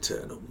monks to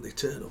turn up. They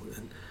turn up,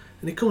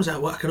 and he comes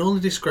out what I can only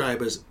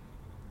describe as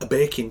a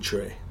baking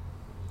tray,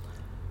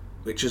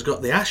 which has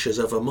got the ashes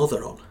of a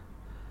mother on.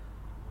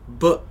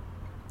 But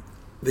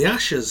the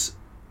ashes,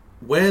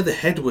 where the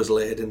head was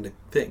laid in the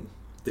thing,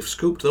 they've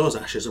scooped those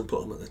ashes and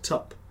put them at the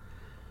top.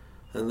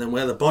 And then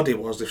where the body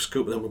was, they've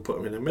scooped them and put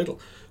them in the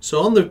middle.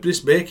 So on this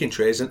baking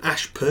tray is an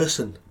ash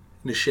person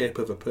in the shape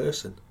of a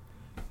person.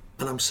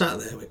 And I'm sat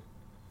there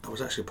I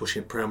was actually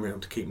pushing Pram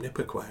around to keep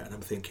Nipper quiet, and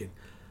I'm thinking,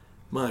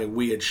 my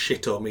weird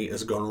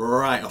shit-o-meter's gone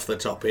right off the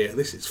top here.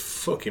 This is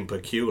fucking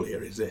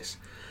peculiar, is this?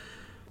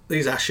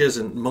 These ashes,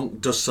 and Monk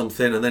does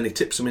something, and then he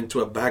tips them into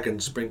a bag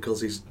and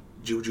sprinkles his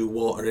juju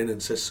water in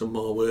and says some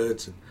more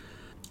words.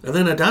 And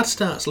then her dad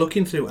starts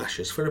looking through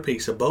ashes for a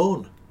piece of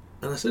bone.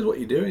 And I said, what are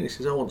you doing? He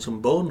says, I want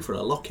some bone for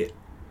a locket.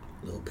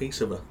 A little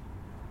piece of her.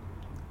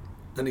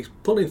 And he's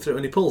pulling through,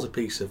 and he pulls a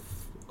piece of,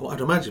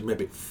 I'd imagine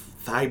maybe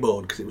thigh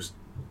bone, because it was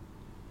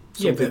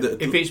something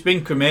that... If it's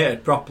been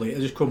cremated properly,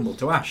 it'll just crumble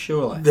to ash,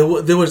 surely.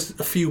 There was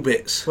a few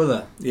bits. Were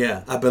there?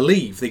 Yeah, I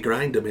believe they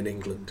grind them in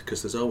England,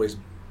 because there's always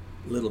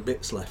little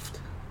bits left.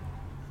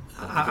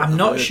 I'm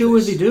not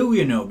sure they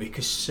do,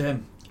 because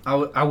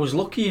I was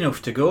lucky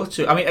enough to go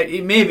to... I mean,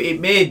 it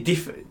may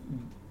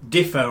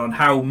differ on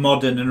how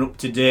modern and up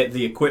to date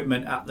the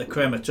equipment at the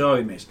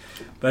crematorium is,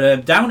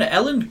 but down at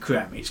Elland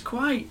Crem, it's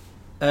quite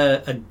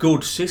a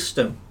good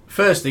system.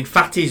 First thing,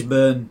 fatties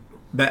burn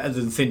better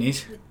than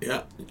thinnies.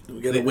 Yeah,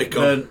 we get a wick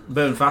on.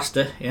 Burn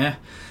faster, yeah,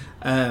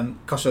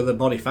 because of the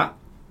body fat.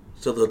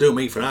 So they'll do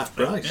me for half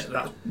price.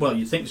 Well,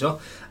 you think so.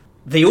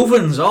 The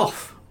oven's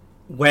off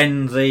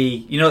when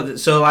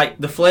so like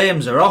the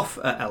flames are off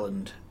at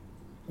Elland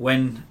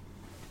when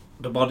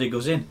the body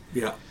goes in.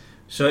 Yeah.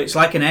 So it's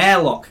like an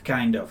airlock,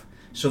 kind of.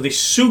 So they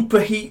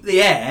superheat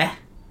the air,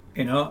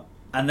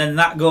 and then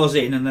that goes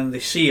in, and then they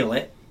seal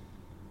it,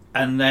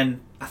 and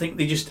then I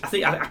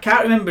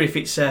can't remember if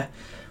it's a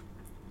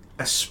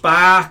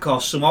spark or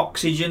some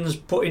oxygen's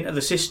put into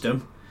the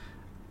system,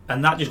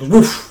 and that just goes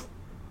woof.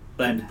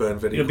 Then burn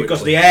very quickly.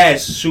 Because the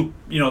air's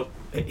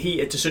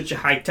heated to such a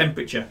high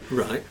temperature.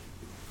 Right.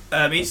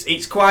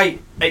 It's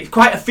quite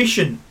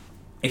efficient.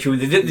 If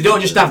they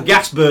don't just have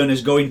gas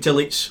burners going till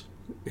it's.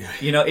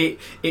 Yeah.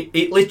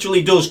 It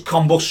literally does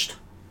combust.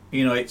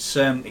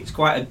 It's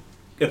quite an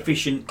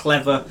efficient,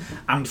 clever,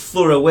 and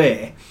thorough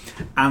way.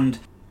 And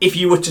if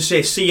you were to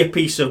see a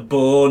piece of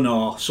bone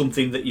or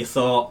something that you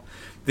thought,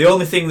 the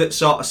only thing that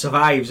sort of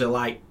survives are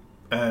like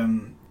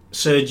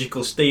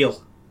surgical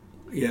steel,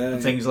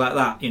 and things like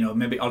that.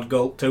 Maybe odd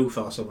gold tooth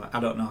or something. I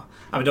don't know.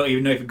 I don't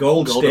even know if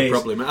gold stays.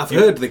 Probably. I've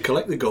heard they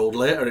collect the gold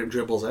later. It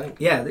dribbles out.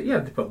 Yeah,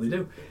 they probably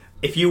do.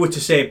 If you were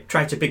to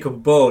try to pick up a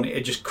bone,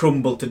 it'd just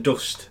crumble to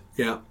dust.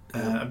 Yeah.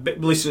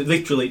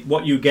 Literally,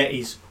 what you get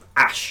is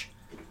ash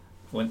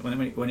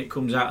when it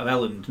comes out of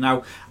Elland.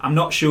 Now, I'm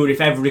not sure if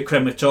every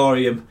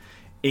crematorium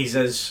is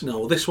as...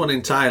 No, this one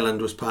in Thailand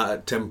was part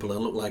of Temple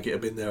and looked like it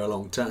had been there a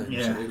long time.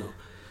 Yeah. So,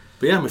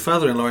 But yeah, my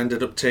father-in-law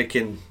ended up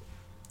taking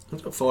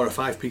 4 or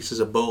 5 pieces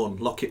of bone,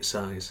 locket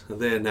size, and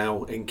they're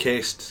now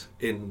encased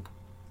in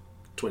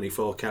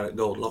 24 karat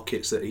gold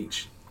lockets that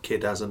each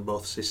kid has, and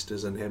both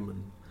sisters and him.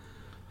 And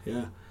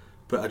yeah.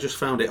 But I just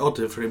found it odd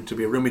for him to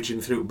be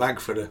rummaging through a bag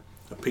for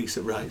a piece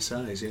of right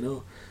size,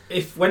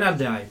 If when I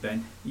die,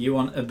 Ben, you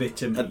want a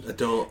bit of me, I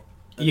don't...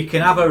 You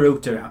can have a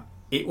router out.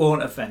 It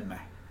won't offend me.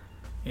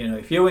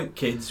 If you and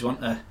kids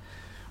want a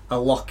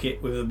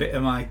locket with a bit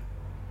of my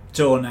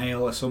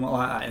toenail or something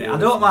like that. I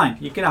don't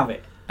mind. You can have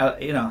it.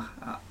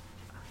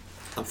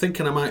 I'm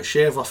thinking I might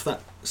shave off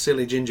that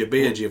silly ginger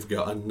beard you've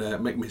got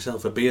and make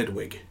myself a beard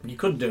wig. You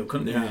could do,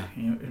 couldn't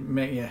you?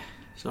 Yeah.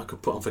 So I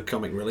could put on for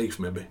comic relief,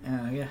 maybe.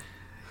 Yeah.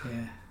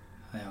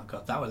 Oh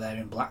God, that were there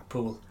in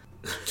Blackpool.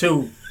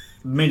 2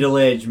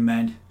 middle-aged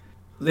men.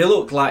 They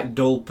looked like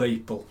dull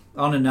people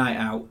on a night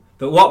out.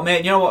 But what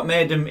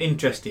made them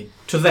interesting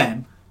to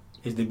them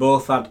is they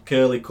both had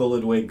curly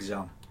coloured wigs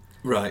on.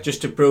 Right.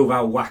 Just to prove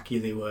how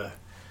wacky they were.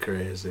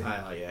 Crazy.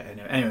 Oh yeah.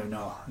 Anyway,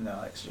 no.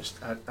 It's just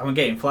I'm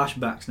getting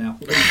flashbacks now.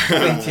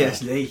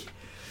 PTSD.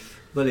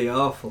 Bloody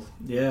awful.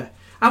 Yeah.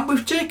 And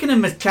we've taken a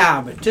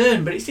macabre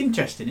turn, but it's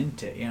interesting,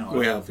 isn't it?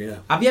 We have, yeah.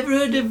 Have you ever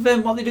heard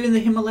of what they do in the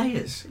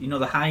Himalayas?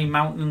 The high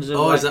mountains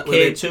of is that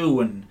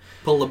K2 and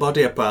pull the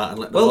body apart and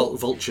let the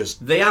vultures.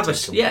 They have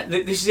this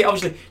is it,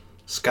 obviously.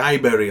 Sky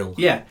burial.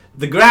 Yeah,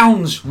 the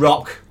ground's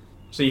rock,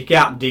 so you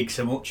can't dig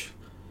so much.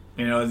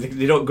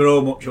 They don't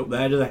grow much up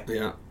there, do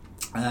they?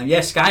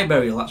 Yeah. Sky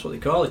burial. That's what they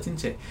call it,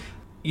 isn't it?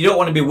 You don't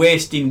want to be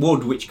wasting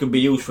wood, which could be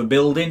used for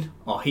building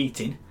or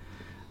heating.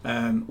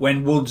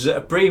 When wood's at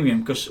a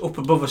premium, because up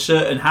above a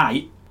certain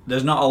height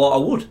there's not a lot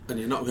of wood and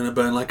you're not going to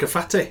burn like a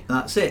fatty.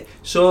 That's it.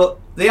 So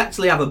they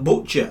actually have a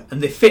butcher,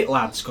 and they fit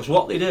lads, because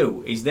what they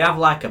do is they have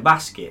like a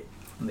basket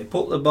and they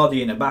put the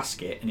body in a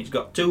basket and it's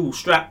got 2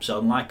 straps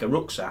on like a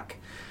rucksack,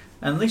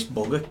 and this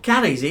bugger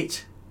carries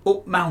it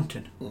up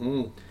mountain.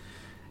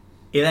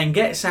 He then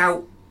gets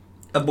out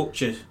a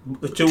butcher,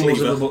 the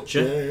tools of a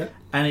butcher,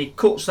 and he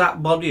cuts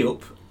that body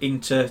up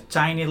into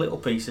tiny little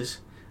pieces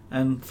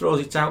and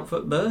throws it out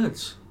for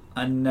birds.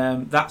 And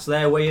that's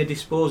their way of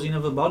disposing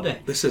of a body.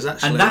 This is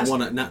actually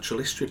one at Natural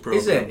History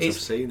Programmes. I've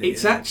seen it.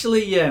 It's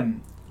actually,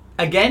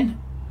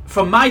 again,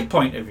 from my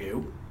point of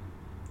view,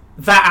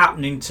 that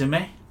happening to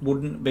me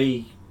wouldn't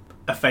be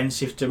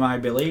offensive to my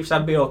beliefs.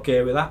 I'd be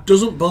okay with that.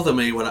 Doesn't bother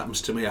me what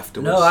happens to me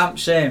afterwards. No, I'm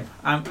same.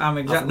 I'm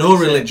exactly. I've no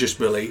religious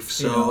belief,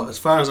 so as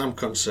far as I'm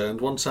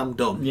concerned, once I'm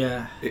done,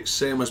 it's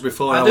same as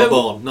before I was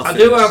born. I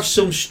do have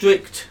some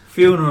strict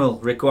funeral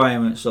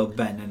requirements of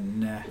Ben, and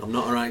I'm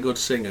not a right good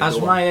singer. As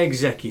my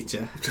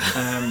executor,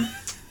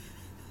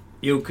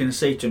 you can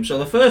see to him. So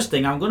the first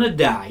thing, I'm going to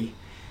die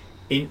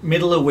in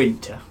middle of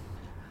winter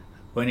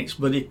when it's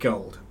bloody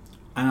cold,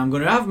 and I'm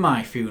going to have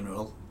my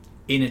funeral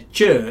in a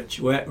church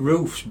where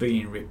roof's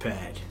being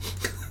repaired.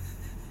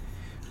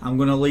 I'm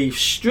going to leave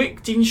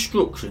strict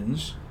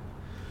instructions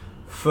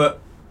for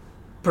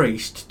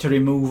priest to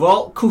remove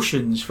all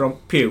cushions from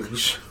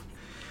pews.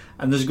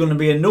 And there's going to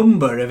be a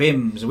number of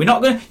hymns. We're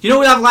not going to...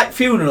 we have like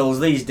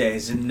funerals these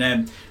days,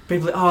 and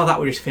people are that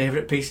was his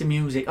favourite piece of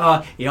music.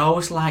 He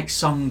always liked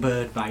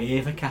Songbird by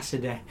Ava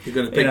Cassidy. You're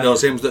going to pick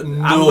those hymns that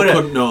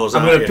one knows,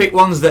 I'm going to pick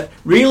ones that,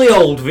 really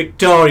old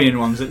Victorian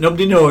ones that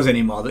nobody knows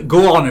anymore, that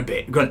go on a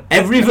bit, go on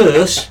every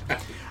verse,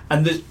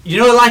 and there's,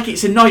 like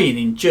it's annoying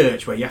in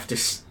church where you have to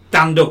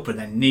stand up and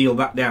then kneel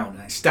back down and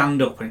then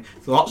stand up, and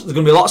there's going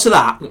to be lots of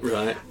that.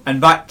 Right.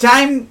 And by the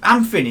time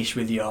I'm finished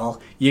with you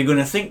all, you're going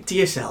to think to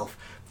yourself,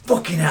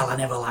 fucking hell, I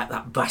never liked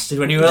that bastard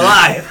when he was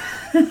alive.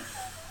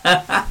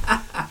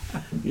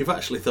 You've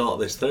actually thought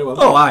this through,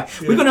 haven't you? Aye.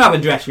 We're going to have a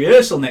dress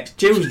rehearsal next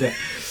Tuesday.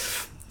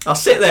 I'll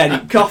sit there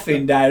and eat coffee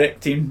and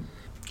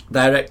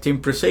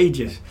directing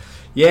procedures.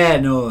 Yeah,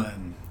 no.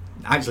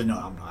 Actually, no,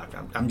 I'm not.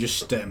 I'm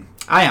just...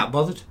 I ain't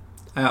bothered.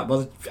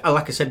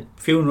 Like I said,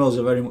 funerals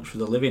are very much for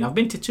the living. I've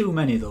been to too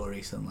many, though,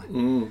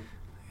 recently.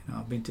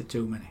 I've been to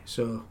too many.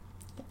 So,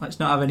 let's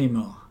not have any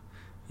more.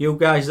 You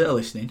guys that are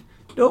listening,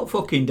 don't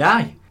fucking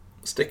die.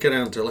 Stick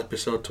around till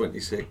episode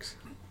 26.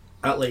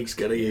 At least.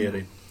 Get a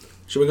hearing.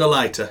 Shall we go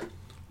lighter?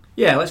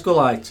 Yeah, let's go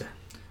lighter.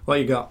 What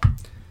you got?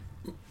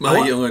 My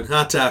young'un,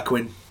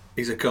 Hartarquin.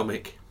 He's a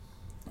comic.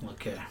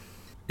 Okay.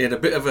 He had a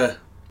bit of a...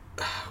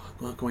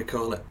 What can we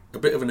call it? A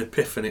bit of an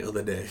epiphany the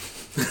other day.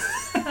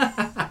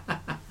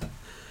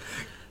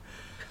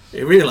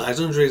 He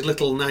realised under his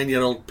little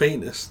 9-year-old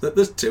penis that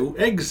there's 2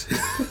 eggs.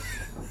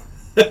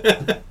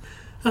 I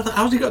thought,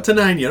 how's he got to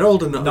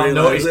 9-year-old and not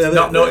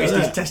noticed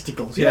his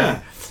testicles?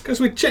 Yeah. Because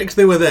we checked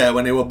they were there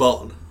when he were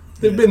born.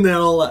 They've been there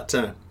all that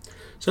time.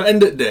 So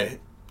end of the day,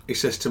 he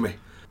says to me,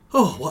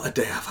 "Oh, what a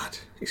day I've had."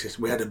 He says,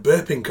 "We had a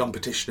burping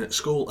competition at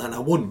school and I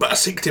won, but I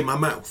sicked in my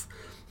mouth."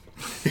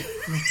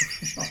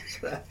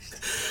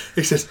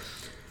 He says,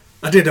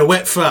 "I did a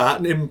wet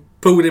fart and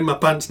pooed in my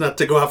pants and had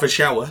to go have a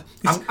shower."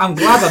 I'm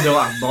glad I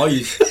don't have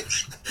boys.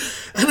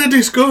 And I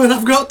discovered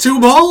I've got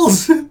 2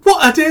 balls.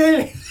 What a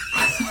day.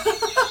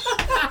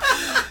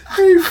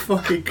 He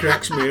fucking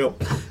cracks me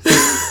up.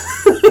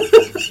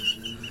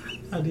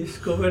 I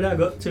discovered I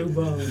got 2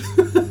 balls.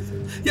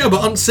 Yeah,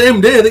 but on the same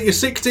day that you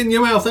sicked in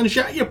your mouth and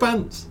shat your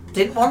pants.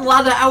 Didn't one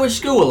lad at our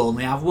school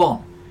only have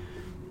one?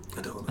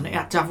 I don't know. And he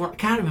had to have one, I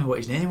can't remember what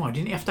his name was.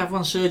 Didn't he have to have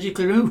one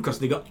surgically removed because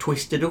they got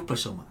twisted up or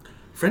something?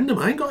 A friend of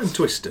mine got him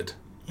twisted.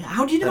 Yeah,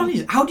 how do you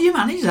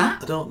manage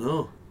that? I don't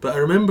know. But I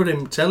remember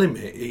him telling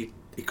me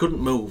he couldn't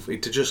move. He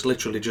had to just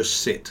literally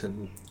just sit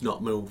and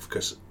not move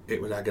because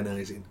it was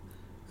agonising.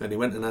 And he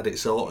went and had it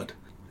sorted.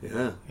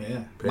 Yeah.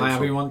 Yeah. By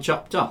having one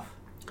chopped off?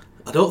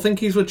 I don't think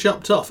his were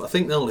chopped off. I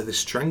think only they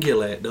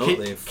strangulate, don't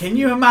they? Can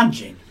you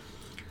imagine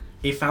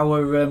if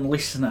our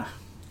listener,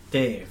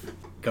 Dave,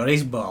 got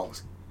his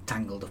balls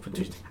tangled up and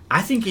twisted?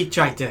 I think he'd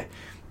try to...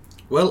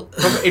 Well...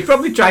 he'd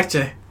probably try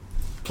to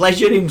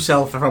pleasure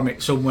himself from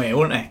it some way,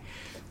 wouldn't he?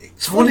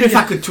 I wonder if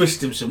I could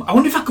twist him some... I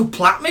wonder if I could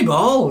plait my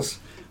balls.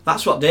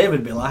 That's what Dave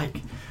would be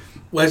like.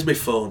 Where's my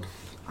phone?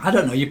 I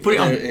don't know. You put it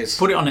on...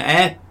 Put it on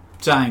an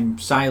airtime,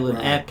 silent,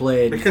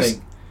 airplane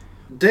thing.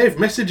 Dave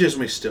messages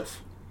me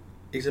stuff.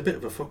 He's a bit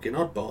of a fucking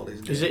oddball,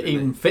 isn't he? Is it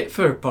even fit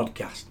for a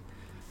podcast?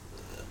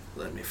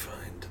 Let me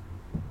find.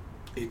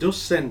 He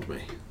does send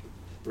me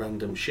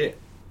random shit,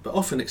 but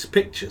often it's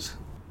pictures.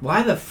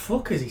 Why the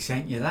fuck has he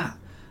sent you that?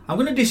 I'm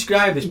going to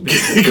describe this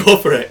picture. Go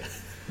for it.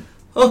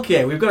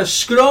 Okay, we've got a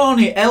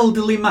scrawny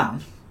elderly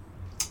man,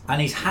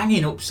 and he's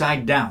hanging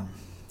upside down,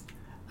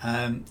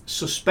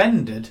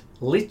 suspended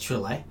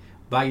literally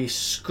by his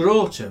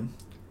scrotum,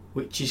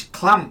 which is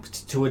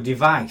clamped to a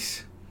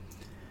device.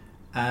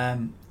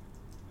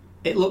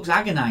 It looks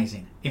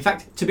agonising. In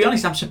fact, to be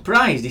honest, I'm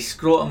surprised his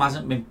scrotum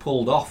hasn't been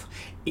pulled off.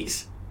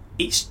 It's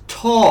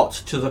taut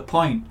to the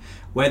point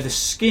where the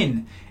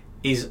skin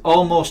is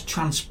almost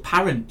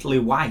transparently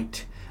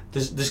white.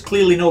 There's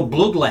clearly no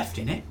blood left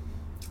in it.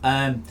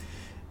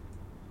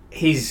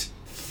 His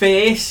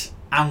face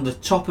and the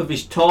top of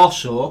his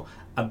torso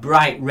are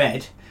bright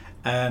red.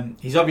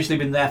 He's obviously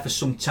been there for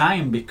some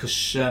time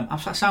because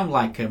I sound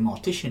like a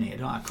mortician here,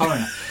 don't I?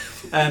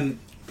 Coroner.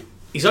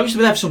 He's obviously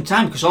been there for some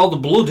time because all the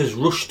blood has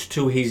rushed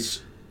to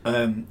his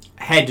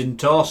head and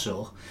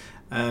torso,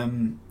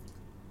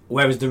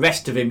 whereas the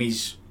rest of him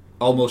is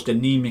almost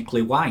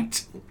anemically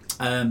white.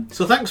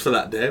 So thanks for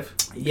that, Dave.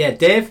 Yeah,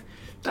 Dave,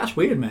 that's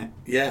weird, mate.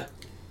 Yeah.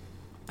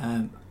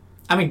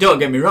 I mean, don't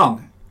get me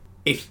wrong.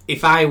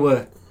 If I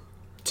were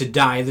to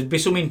die, there'd be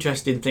some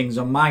interesting things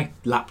on my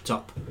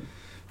laptop,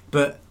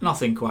 but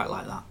nothing quite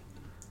like that.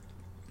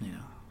 You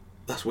know.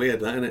 That's weird,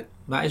 that, isn't it?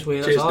 That is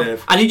weird. Cheers, that's all.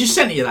 Dave. And he just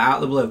sent you that out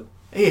of the blue.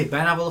 Here,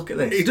 Ben, have a look at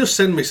this. He does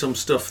send me some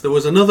stuff. There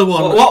was another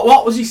one.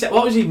 What was he?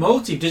 What was his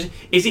motive?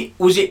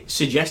 Was it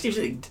suggestive?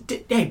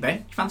 Hey,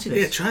 Ben, fancy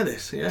this? Yeah, try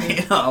this. Yeah.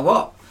 You know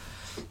what?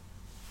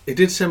 He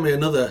did send me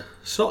another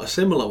sort of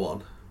similar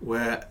one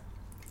where,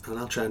 and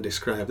I'll try and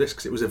describe this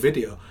because it was a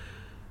video.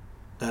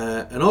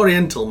 An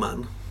Oriental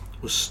man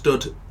was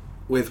stood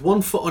with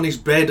one foot on his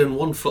bed and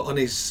one foot on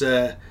his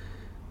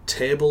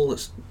table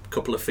that's a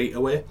couple of feet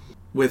away,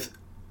 with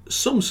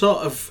some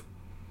sort of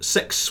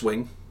sex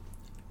swing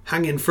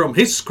hanging from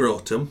his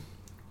scrotum,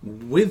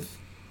 with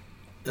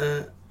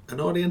an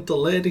Oriental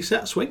lady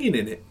sat swinging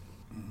in it.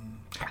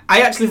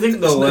 I actually think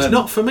though it's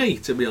not for me,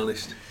 to be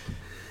honest.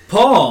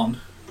 Porn,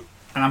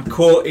 and I'm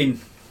quoting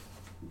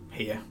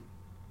here.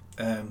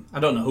 I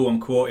don't know who I'm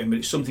quoting, but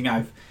it's something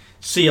I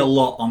see a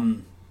lot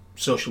on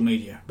social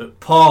media. But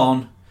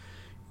porn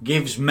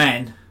gives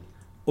men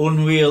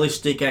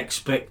unrealistic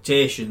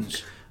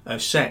expectations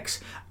of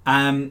sex,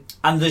 and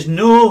there's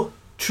no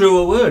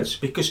truer words,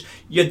 because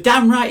you're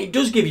damn right it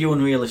does give you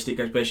unrealistic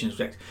expectations of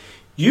sex.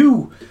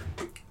 You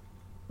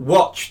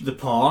watch the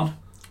porn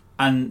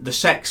and the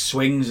sex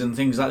swings and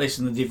things like this,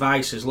 and the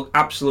devices look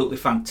absolutely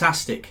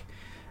fantastic.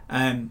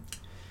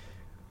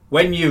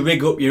 When you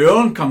rig up your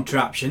own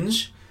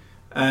contraptions,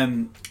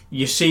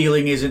 your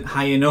ceiling isn't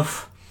high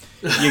enough.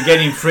 You're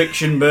getting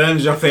friction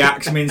burns off the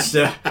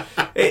Axminster.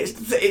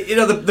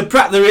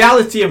 The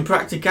reality and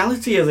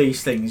practicality of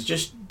these things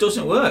just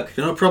doesn't work.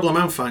 You know, a problem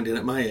I'm finding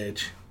at my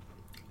age,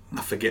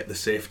 I forget the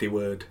safety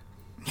word.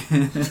 Do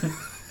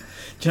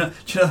you know,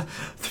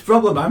 the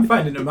problem I'm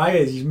finding at my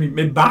age is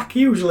my back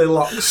usually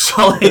locks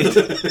solid.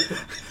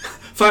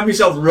 Find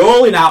myself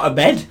rolling out of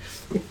bed.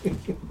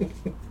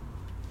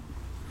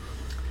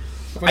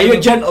 Are you a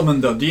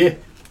gentleman though? Do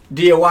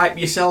you wipe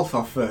yourself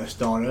off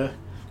first, or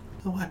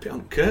I wipe it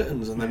on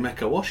curtains and then make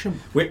her wash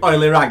them. with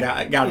oily rag out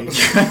at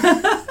garage?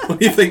 What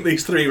do you think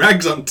these 3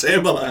 rags on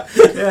table are?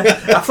 Yeah,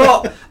 I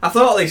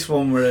thought this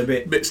one were a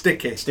bit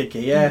sticky.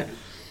 sticky. Yeah.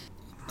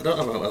 I don't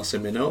know what else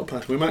in my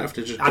notepad. We might have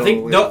to just. I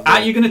think.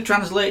 Are you going to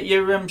translate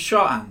your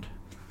shorthand?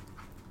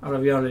 Or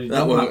have you already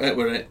done that? That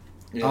were it.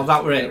 Yeah. Oh,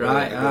 that were it,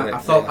 right? I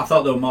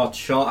thought there were more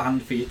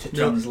shorthand for you to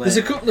translate. There's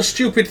a couple of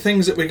stupid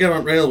things that we get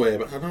on railway,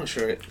 but I'm not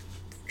sure it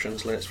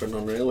translates for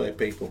non-railway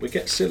people. We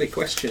get silly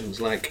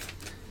questions like,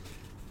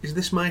 "Is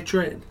this my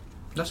train?"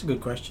 That's a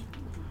good question.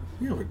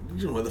 You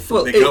know where the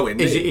fuck they're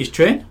going. Is it his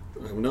train?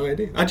 I have no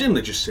idea. I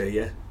generally just say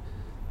yeah.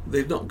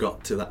 They've not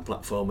got to that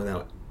platform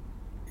without,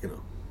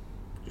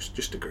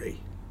 just agree.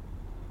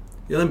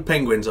 Them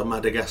penguins on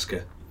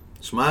Madagascar.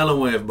 Smile and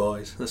wave,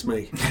 boys. That's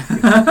me.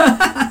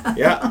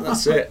 Yeah,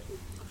 that's it.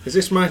 Is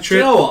this my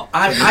train? Do you know what?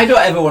 I don't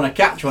ever want to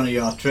catch one of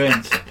your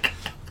trains.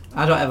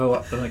 I don't ever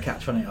want to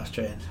catch one of your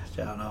trains.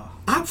 I don't know.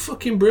 I'm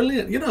fucking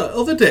brilliant. You know, the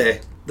other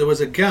day there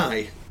was a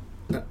guy.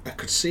 I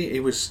could see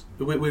it was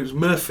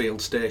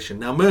Murfield Station.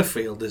 Now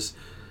Murfield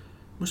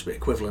must be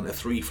equivalent to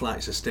 3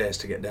 flights of stairs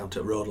to get down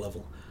to road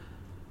level.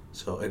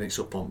 So, and it's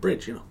up on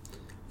bridge, And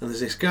there's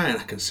this guy, and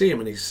I can see him,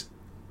 and he's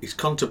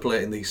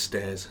contemplating these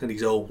stairs, and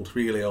he's old,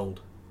 really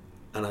old.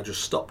 And I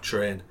just stopped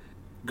train,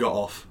 got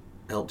off,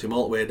 helped him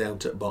all the way down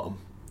to the bottom.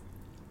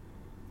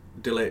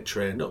 Delayed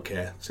train, don't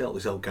care. Let's help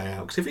this old guy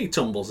out. Because if he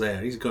tumbles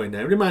there, he's going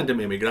there. Reminded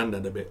me of my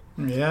granddad a bit.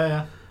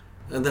 Yeah.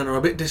 And then I'm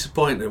a bit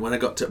disappointed when I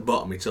got to the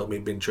bottom. He told me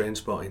he'd been train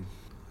spotting.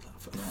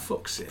 For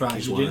fuck's sake, Right,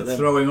 he's you one of didn't them.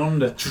 throw him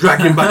under. Drag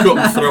him back up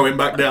and throw him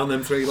back down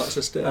them 3 lots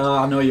of stairs. Oh,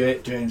 I know you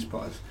hate train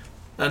spotters.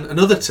 And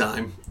another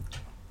time,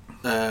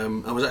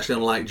 I was actually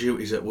on light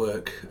duties at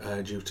work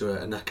due to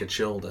a knackered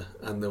shoulder,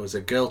 and there was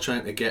a girl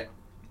trying to get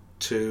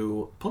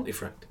to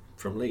Pontefract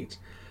from Leeds.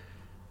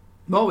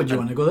 What would you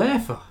want to go there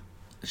for?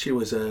 She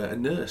was a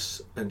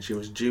nurse, and she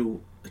was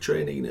a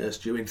trainee nurse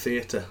due in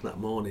theatre that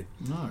morning.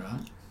 All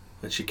right.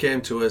 And she came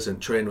to us and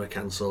train were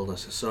cancelled. I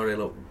said, sorry,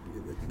 look,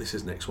 this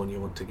is the next one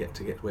you want to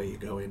get where you're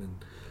going. And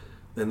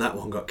then that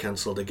one got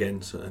cancelled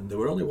again. So, and there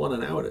were only 1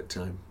 an hour at the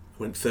time.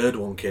 When third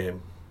one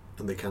came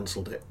and they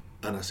cancelled it.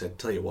 And I said,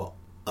 tell you what,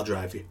 I'll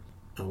drive you.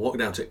 And walked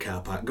down to the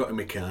car park, got in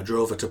my car,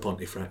 drove her to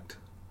Pontefract.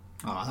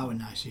 Oh, that was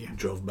nice of you.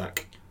 Drove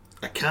back.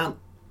 I can't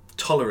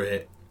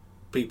tolerate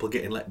people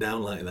getting let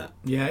down like that.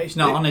 Yeah, it's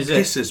not on, is it?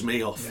 It pisses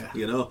me off, Yeah.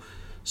 you know.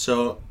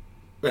 So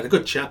we had a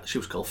good chat. She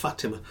was called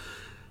Fatima.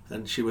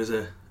 And she was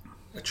a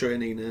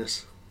trainee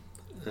nurse,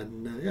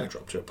 and I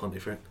dropped her at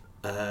Pontefract.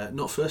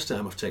 Not first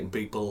time I've taken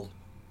people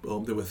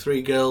home. There were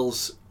 3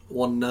 girls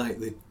one night.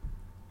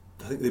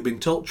 I think they'd been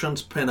told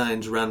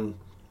TransPennines ran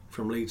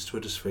from Leeds to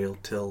Huddersfield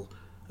till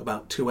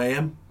about 2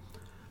 a.m.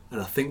 and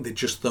I think they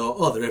just thought,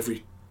 oh, they're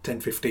every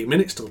 10-15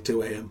 minutes till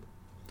 2 a.m.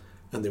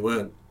 and they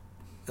weren't,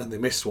 and they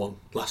missed one,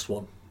 last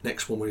one.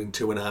 Next one were in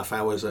 2.5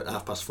 hours at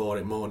 4:30 in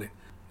the morning.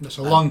 That's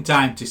a long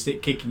time to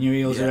stick kicking your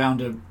heels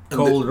around a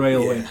cold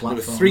railway platform.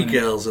 There were 3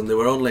 girls, and there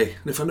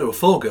were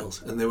 4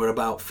 girls, and they were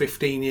about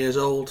 15 years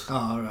old.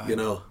 Oh, right. You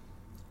know,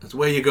 I said,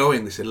 where are you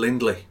going? They said,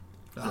 Lindley.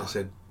 Oh. I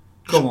said,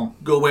 come on.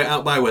 Go way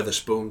out by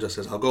Wetherspoons. I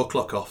said, I'll go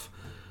clock off.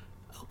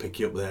 I'll pick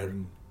you up there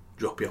and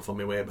drop you off on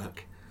my way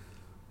back.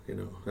 You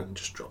know, and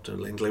just dropped to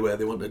Lindley where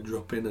they wanted to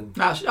drop in. And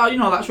That's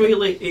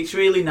it's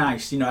really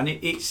nice, you know, and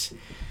it's.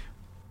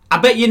 I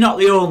bet you're not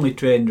the only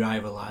train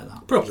driver like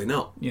that. Probably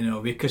not. You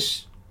know,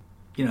 because.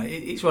 You know,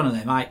 it's one of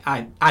them.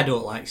 I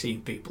don't like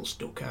seeing people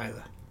stuck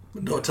either.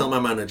 Don't tell my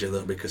manager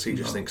though, because he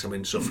just thinks I'm an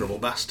insufferable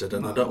bastard,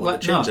 and I don't want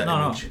to change that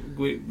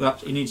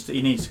image. He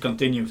needs to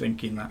continue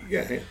thinking that.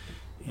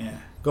 Yeah.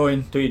 Go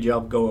in, do your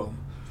job, go home.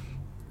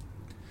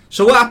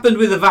 So what happened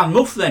with the Van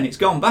Muff then? It's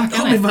gone back,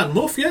 hasn't it? Van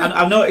Muff, yeah. And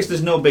I've noticed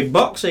there's no big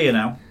box here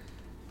now.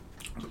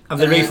 Have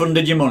they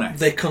refunded your money?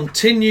 They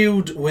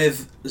continued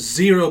with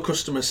 0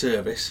 customer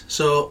service.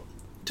 So,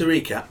 to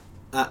recap,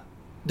 at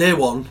day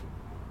 1,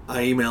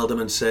 I emailed them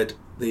and said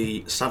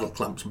the saddle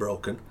clamp's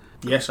broken.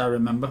 Yes, I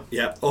remember.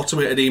 Yeah,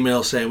 automated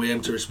email saying we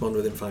aim to respond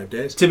within 5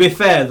 days. To be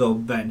fair though,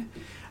 Ben,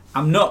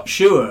 I'm not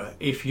sure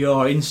if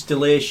your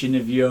installation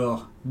of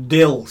your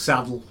dill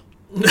saddle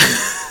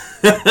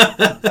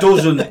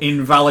doesn't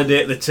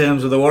invalidate the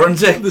terms of the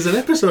warranty. There's an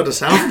episode of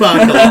South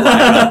Park a lot like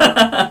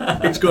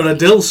that. It's got a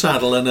dill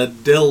saddle and a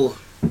dill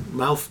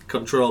mouth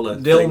controller.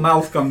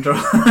 Mouth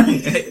controller.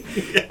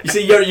 You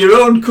see,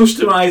 your own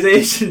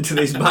customisation to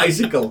this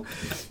bicycle,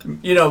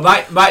 you know,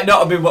 might not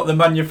have been what the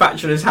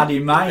manufacturers had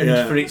in mind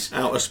for its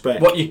out of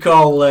spec. What you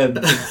call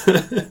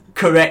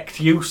correct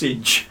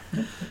usage.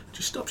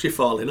 Just stops you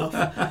falling off.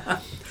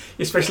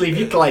 Especially if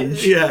you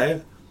clench. Yeah.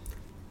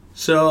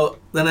 So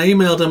then I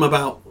emailed them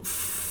about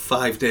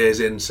 5 days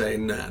in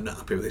saying, nah, I'm not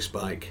happy with this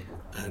bike,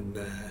 and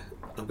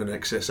I'm going to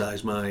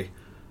exercise my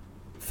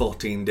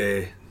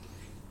 14-day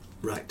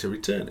right to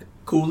return it.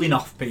 Cooling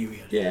off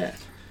period. Yeah.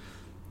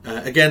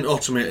 Again,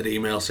 automated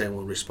email saying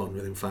we'll respond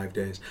within 5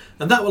 days.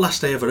 And that was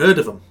last I ever heard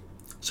of them.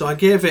 So I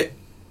gave it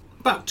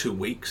about 2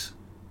 weeks.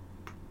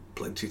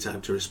 Plenty of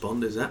time to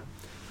respond, is that?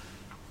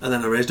 And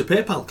then I raised a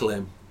PayPal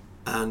claim.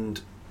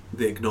 And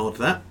they ignored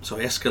that. So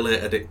I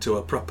escalated it to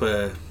a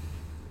proper,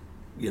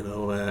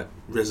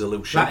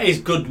 resolution. That is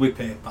good with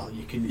PayPal.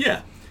 You can.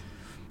 Yeah.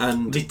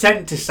 And they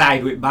tend to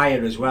side with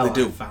buyer as well, they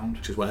do, I've found.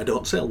 which is why I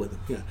don't sell with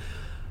them. Yeah.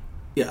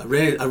 Yeah,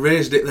 I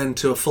raised it then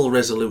to a full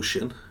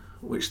resolution,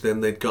 which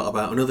then they'd got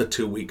about another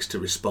 2 weeks to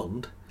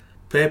respond.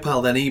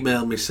 PayPal then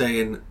emailed me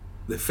saying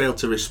they failed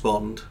to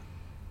respond,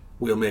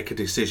 we'll make a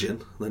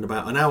decision. And then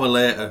about an hour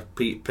later,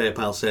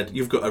 PayPal said,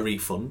 you've got a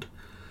refund.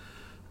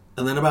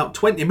 And then about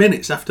 20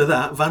 minutes after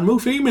that, Van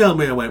Moof emailed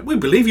me and went, we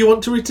believe you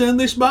want to return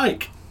this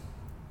bike.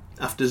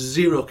 After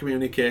 0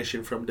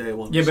 communication from day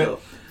 1. Yeah, but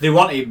they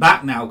want it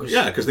back now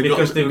because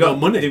they've got no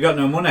money. They've got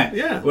no money.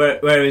 Yeah.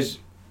 Whereas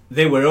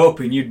they were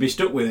hoping you'd be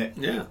stuck with it.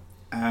 Yeah.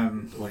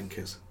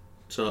 Wankers.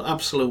 So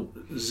absolute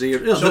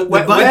 0. So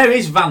where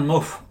is Van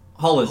Muff?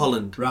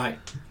 Holland. Right.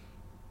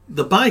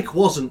 The bike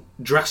wasn't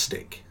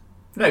drastic.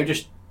 No,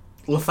 just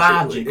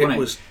lethargic,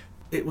 wasn't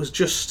it? It was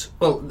just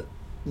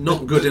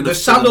not good enough. The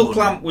saddle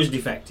clamp was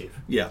defective.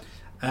 Yeah.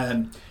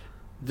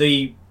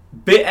 The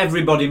bit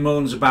everybody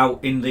moans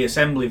about in the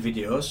assembly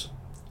videos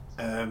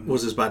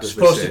was as bad as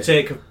supposed to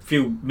take a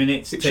few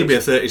minutes. It should be a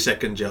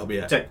 30-second job,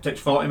 yeah. Takes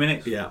 40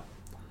 minutes. Yeah.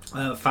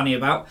 Funny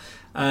about.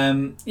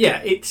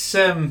 It's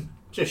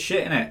just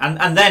shit, innit?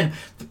 And then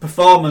the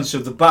performance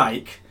of the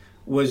bike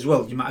was,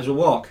 you might as well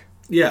walk.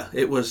 Yeah,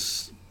 it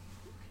was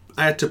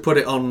I had to put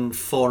it on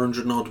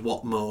 400 and odd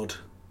watt mode,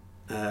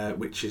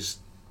 which is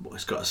what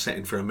it's got a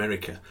setting for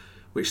America,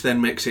 which then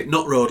makes it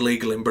not road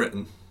legal in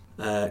Britain.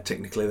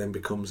 Technically then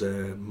becomes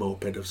a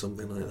moped or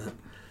something like that.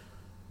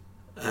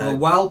 Well,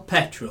 while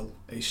petrol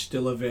is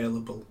still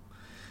available,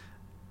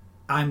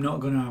 I'm not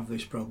going to have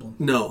this problem.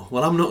 No,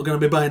 well, I'm not going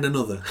to be buying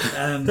another.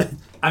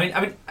 I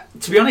mean,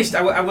 to be honest,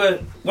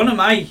 one of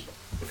my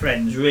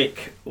friends,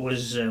 Rick,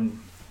 was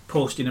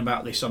posting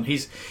about this on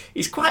he's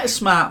quite a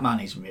smart man,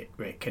 is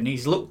Rick, and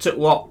he's looked at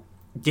what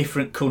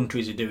different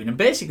countries are doing, and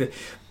basically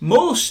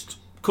most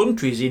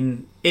countries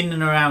in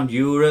and around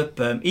Europe,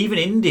 even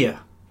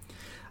India,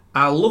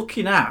 are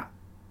looking at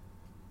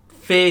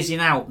phasing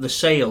out the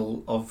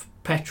sale of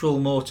petrol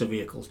motor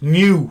vehicles,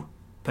 new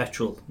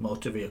petrol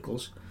motor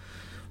vehicles,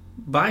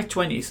 by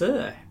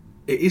 2030.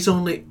 It is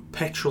only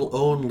petrol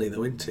only,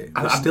 though, isn't it?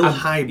 It's still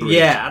hybrid.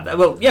 Yeah,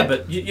 well, yeah,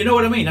 but you know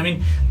what I mean. I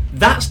mean,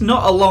 that's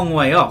not a long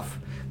way off.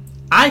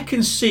 I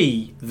can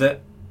see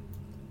that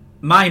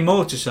my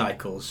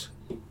motorcycles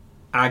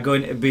are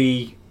going to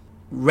be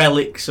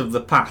relics of the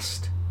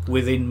past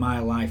within my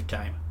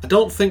lifetime. I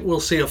don't think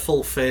we'll see a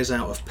full phase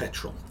out of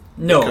petrol.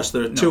 No, because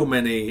there are too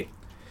many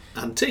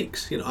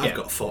antiques. You know, I've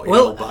got a 40-year-old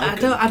Well,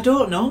 bike. I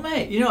don't know,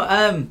 mate. You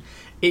know,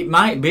 it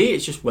might be.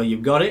 It's just, well,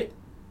 you've got it.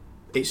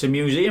 It's a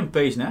museum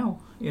piece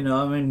now. You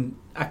know, I mean,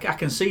 I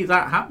can see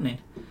that happening.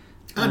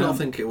 I don't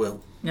think it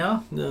will.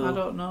 No, No. I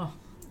don't know.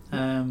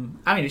 I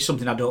mean, it's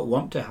something I don't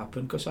want to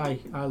happen because I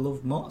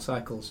love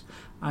motorcycles.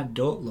 I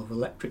don't love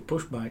electric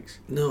push bikes.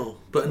 No,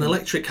 but an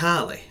electric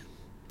Harley.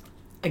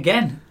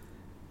 Again,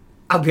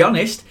 I'll be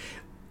honest.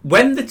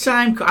 When the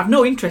time, I've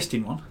no interest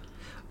in one.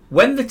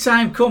 When the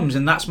time comes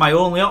and that's my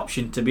only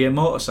option to be a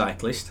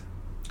motorcyclist,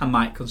 I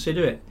might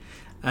consider it.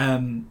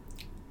 And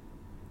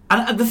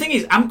the thing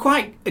is, I'm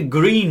quite a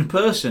green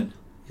person.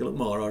 You look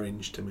more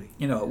orange to me.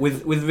 You know,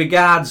 with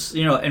regards,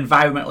 you know,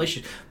 environmental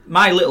issues.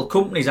 My little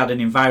company's had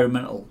an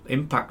environmental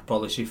impact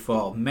policy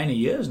for many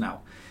years now.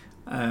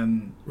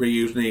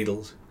 Reuse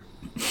needles.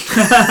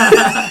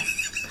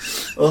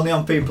 Only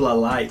on people I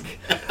like.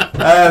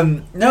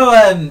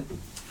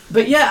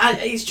 But yeah,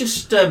 it's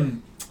just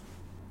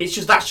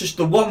that's just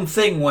the one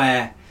thing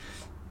where,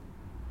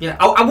 you know,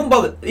 I wouldn't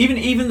bother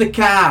even the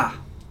car,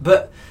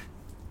 but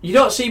you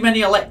don't see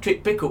many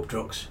electric pickup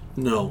trucks.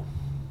 No,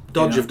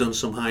 Dodge have done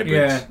some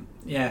hybrids.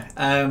 Yeah.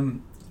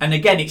 And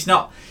again, it's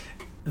not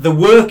the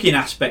working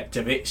aspect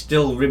of it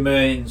still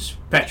remains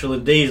petrol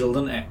and diesel,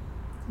 doesn't it?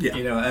 Yeah.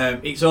 You know,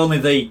 it's only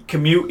the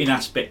commuting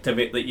aspect of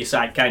it that you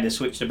kind of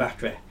switch the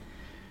battery.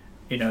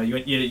 You know,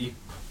 you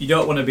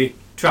don't want to be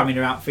tramming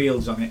around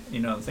fields on it, you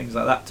know, and things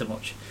like that too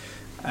much.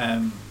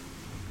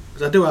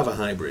 Because I do have a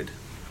hybrid.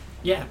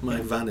 Yeah.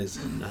 My van is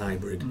a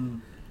hybrid.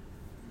 And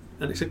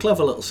it's a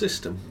clever little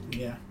system.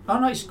 Yeah. Oh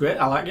no, it's great.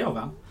 I like your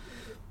van.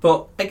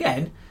 But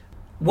again,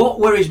 what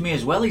worries me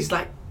as well is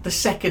like the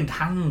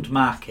second-hand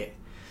market.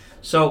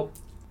 So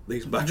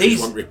these batteries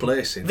want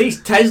replacing.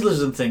 These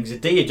Teslas and things are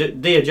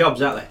dear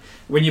jobs, aren't they?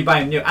 When you buy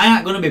them new, I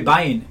ain't going to be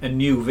buying a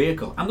new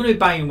vehicle. I'm going to be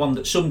buying one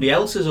that somebody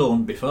else has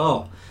owned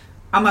before.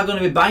 Am I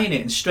going to be buying it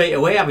and straight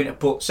away having to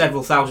put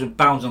several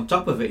 £1,000s on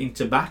top of it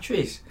into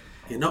batteries?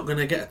 You're not going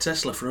to get a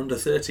Tesla for under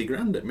 30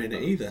 grand at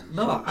minute either.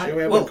 No, Shall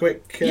we have a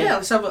quick? Yeah,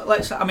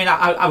 let's. I mean,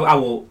 I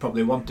will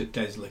probably want a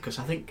Tesla because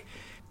I think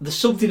there's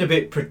something a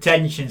bit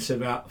pretentious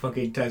about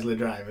fucking Tesla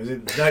drivers,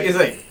 isn't there? Don't you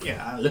think?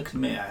 Yeah, look at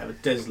me. I have a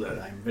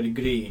Tesla. I'm very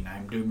green.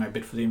 I'm doing my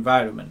bit for the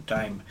environment.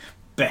 I'm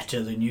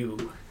better than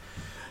you,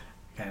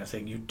 kind of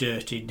thing. You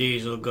dirty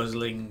diesel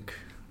guzzling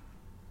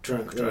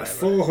truck There are driver.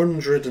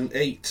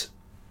 408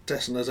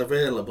 Teslas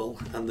available,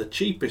 and the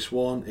cheapest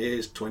one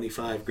is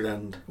 25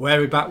 grand. Where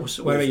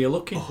are you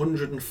looking?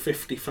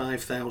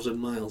 155,000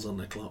 miles on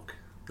the clock.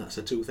 That's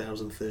a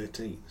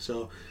 2013.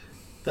 So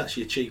that's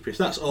your cheapest.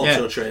 That's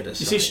Auto Trader. You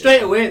see,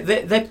 straight away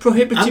they're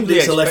prohibitively and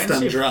it's expensive. a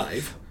left-hand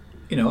drive.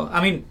 You know,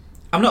 I mean,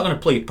 I'm not going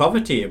to plead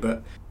poverty here,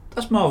 but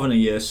that's more than a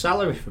year's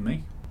salary for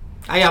me.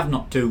 I have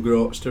not two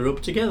groats to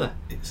rub together.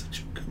 It's a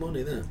chunk of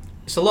money there.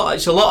 It's a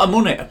lot of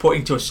money to put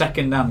into a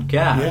second-hand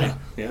car. Isn't it?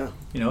 Yeah.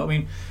 You know, I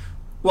mean,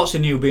 what's a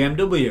new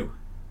BMW?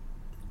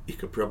 You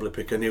could probably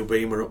pick a new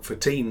Beamer up for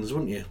teens,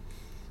 wouldn't you?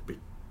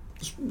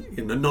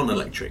 You know,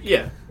 non-electric.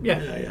 Yeah,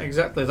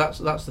 exactly. That's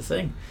the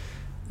thing.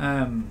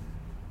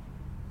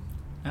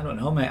 I don't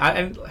know, mate.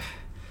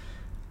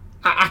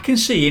 I can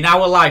see in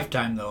our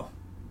lifetime, though.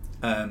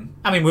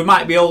 I mean, we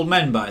might be old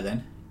men by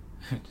then.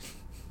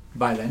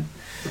 We're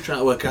trying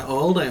to work out how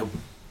old I am.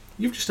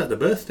 You've just had a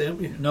birthday,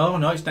 haven't you? No,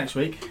 it's next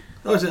week.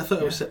 Oh, is it? I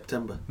thought it was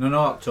September. No,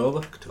 October.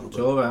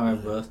 October, I have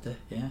a birthday.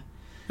 Yeah.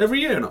 Every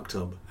year in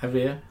October.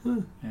 Every year. Yeah.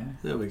 Yeah.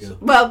 There we go.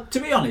 Well, to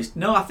be honest,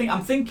 no.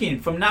 I'm thinking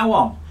from now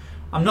on,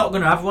 I'm not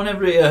going to have one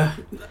every year.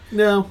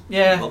 No.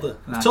 Yeah. Bother.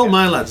 I've told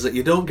my lads that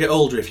you don't get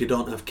older if you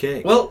don't have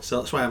cake. Well, so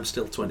that's why I'm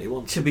still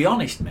 21. To be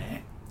honest,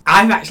 mate,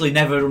 I've actually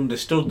never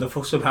understood the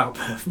fuss about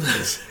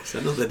birthdays. It's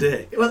another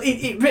day. Well,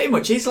 it pretty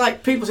much is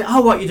like people say,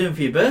 "Oh, what are you doing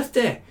for your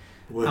birthday?"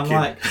 Working. I'm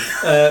like,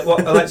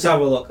 "Let's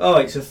have a look. Oh,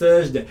 it's a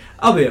Thursday.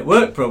 I'll be at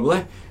work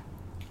probably."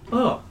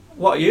 Oh,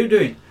 what are you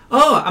doing?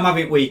 oh, I'm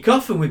having a week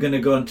off and we're going to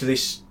go into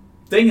this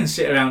thing and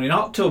sit around in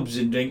hot tubs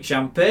and drink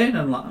champagne.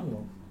 I'm like, oh,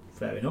 well,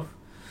 fair enough.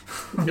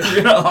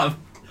 You know,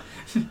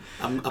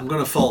 I'm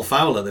going to fall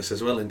foul of this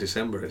as well in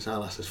December. It's our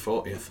lass's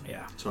 40th.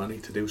 Yeah. So I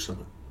need to do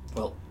something.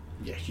 Well,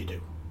 yes, you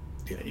do.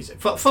 Yeah,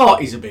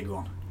 40's a big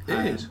one.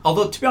 It is.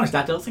 Although, to be honest,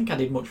 I don't think I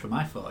did much for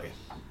my 40th.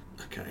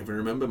 I can't even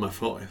remember my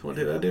 40th. What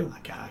did I do? I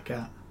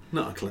can't.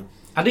 Not a clue.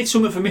 I did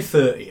something for my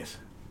 30th,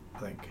 I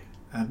think.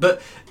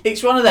 But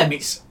it's one of them,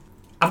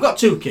 I've got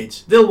 2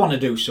 kids. They'll want to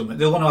do something.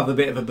 They'll want to have a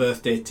bit of a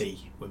birthday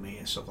tea with me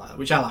and stuff like that,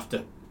 which I'll have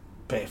to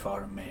pay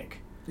for and make.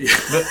 Yeah.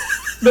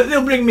 But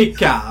they'll bring me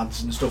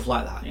cards and stuff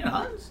like that, you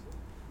know.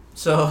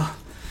 So,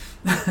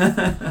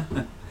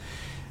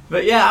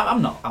 but yeah,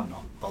 I'm not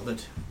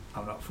bothered.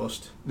 I'm not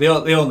fussed. The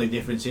only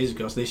difference is,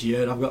 because this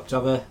year I've got to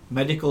have a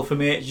medical for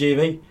my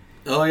HGV.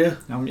 Oh yeah.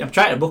 I'm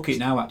trying to book it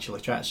now.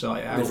 Actually, trying to sort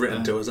it out. They've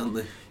written to us, haven't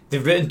they?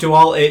 They've written to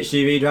all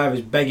HGV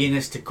drivers begging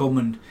us to come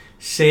and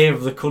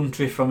save the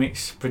country from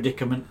its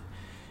predicament.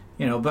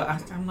 You know, but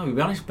I'm not going to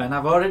be honest, Ben.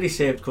 I've already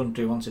saved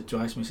country once or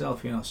twice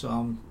myself. You know, so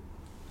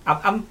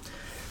I'm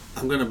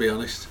going to be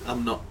honest.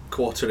 I'm not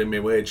quartering my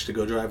wage to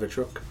go drive a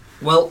truck.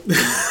 Well,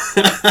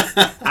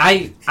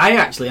 I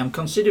actually am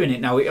considering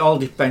it now. It all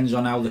depends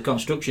on how the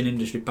construction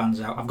industry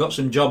pans out. I've got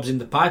some jobs in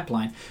the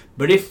pipeline,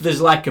 but if there's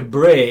like a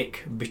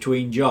break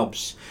between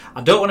jobs,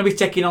 I don't want to be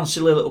taking on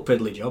silly little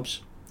piddly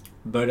jobs.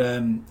 But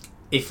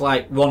if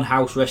like one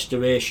house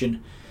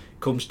restoration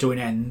comes to an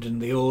end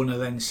and the owner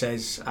then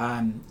says,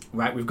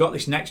 right, we've got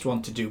this next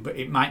one to do, but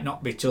it might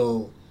not be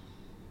till,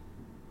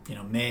 you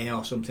know, May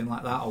or something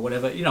like that or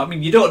whatever. You know, I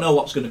mean, you don't know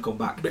what's going to come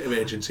back. Bit of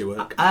agency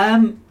work.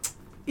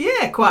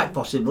 Yeah, quite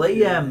possibly.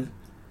 Yeah.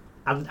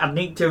 I'd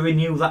need to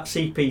renew that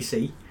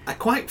CPC. I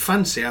quite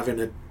fancy having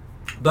a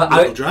but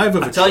little drive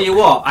of a I tell truck. you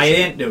what, I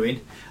ain't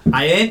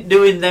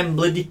doing them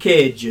bloody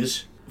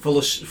cages full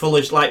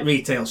of like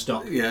retail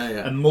stock. Yeah,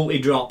 yeah. And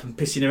multi-drop and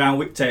pissing around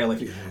whiptail.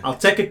 Yeah. I'll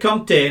take a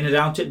container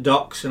down to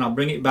docks and I'll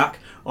bring it back,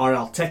 or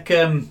I'll take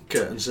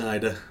curtain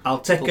cider. I'll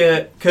take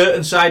a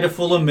curtain cider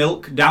full of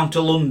milk down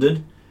to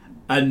London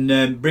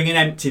and bring an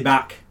empty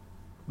back.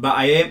 But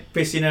I ain't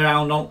pissing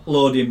around on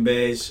loading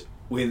bays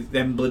with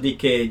them bloody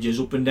cages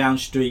up and down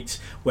streets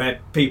where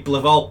people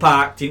have all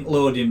parked in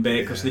loading bay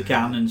because they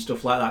can and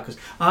stuff like that.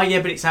 Because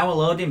but it's our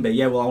loading bay.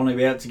 Yeah, well, I want to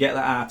be able to get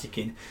that Arctic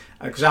in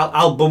because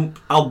I'll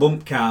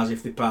bump cars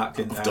if they parked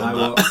in there.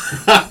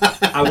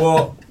 I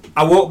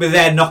won't be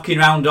there knocking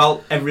around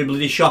every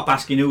bloody shop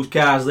asking whose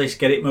car's this,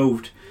 get it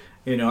moved.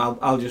 You know,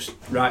 I'll just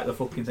write the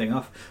fucking thing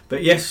off.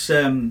 But yes,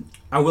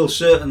 I will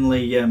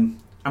certainly.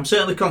 I'm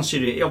certainly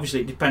considering it. Obviously,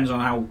 it depends on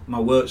how my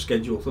work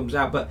schedule comes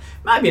out, but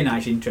it might be a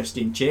nice,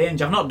 interesting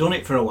change. I've not done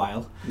it for a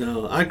while.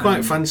 No, I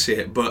quite fancy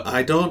it, but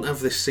I don't have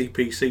this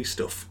CPC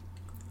stuff.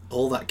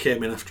 All that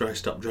came in after I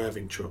stopped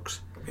driving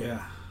trucks.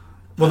 Yeah.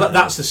 Well,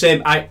 that's the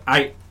same.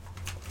 I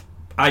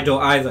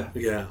don't either.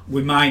 Yeah.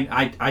 With mine,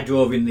 I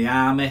drove in the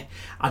army.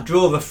 I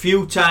drove a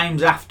few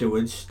times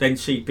afterwards. Then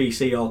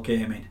CPC all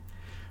came in.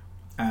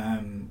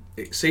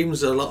 It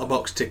seems a lot of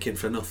box ticking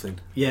for nothing.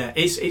 Yeah,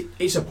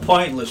 it's a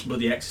pointless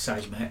bloody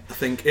exercise, mate. I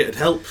think it'd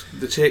help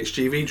the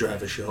HGV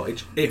driver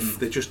shortage if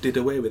they just did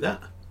away with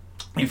that.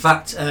 In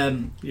fact,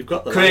 you've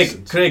got the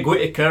license. Craig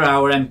Whitaker,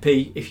 our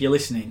MP, if you're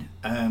listening,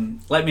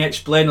 let me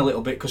explain a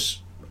little bit,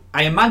 because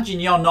I imagine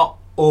you're not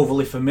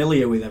overly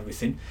familiar with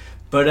everything,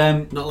 but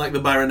not like the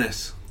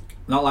Baroness.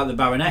 Not like the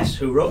Baroness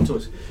who wrote to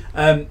us.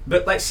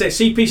 But let's say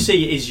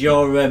CPC is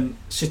your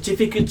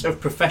Certificate of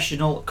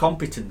Professional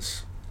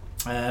Competence.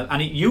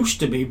 And it used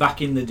to be,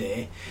 back in the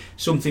day,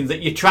 something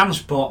that your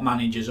transport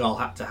managers all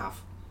had to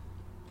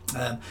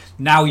have.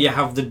 Now you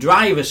have the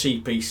driver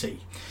CPC.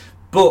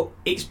 But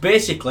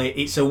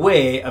it's a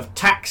way of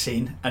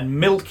taxing and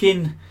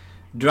milking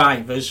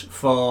drivers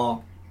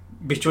for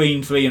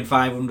between £300 and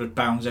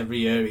 £500 every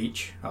year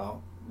each, or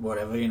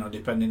whatever, you know,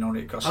 depending on what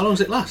it costs. How long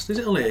does it last? Is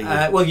it only a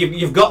year? Well,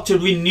 you've got to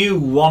renew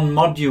one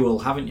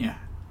module, haven't you?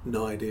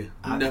 No idea.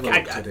 Never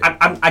looked at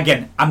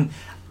it.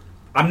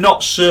 I'm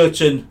not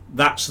certain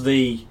that's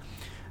the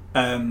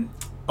on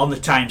the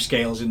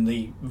timescales and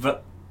the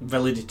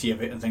validity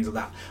of it and things like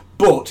that.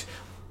 But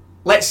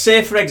let's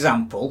say, for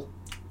example,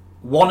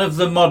 one of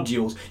the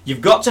modules,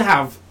 you've got to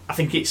have, I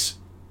think it's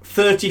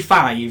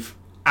 35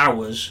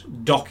 hours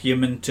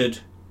documented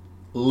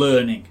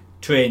learning,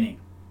 training.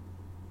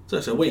 So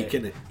it's a week,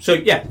 isn't it? So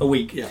yeah, a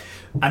week. Yeah.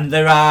 And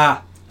there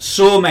are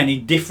so many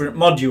different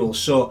modules.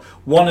 So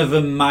one of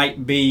them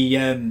might be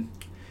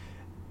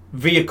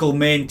vehicle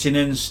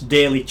maintenance,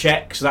 daily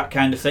checks, that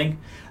kind of thing.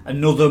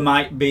 Another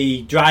might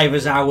be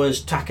driver's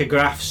hours,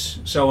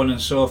 tachographs, so on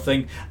and so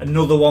thing.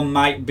 Another one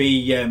might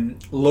be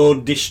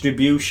load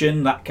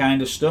distribution, that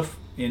kind of stuff.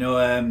 You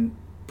know,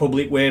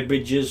 public way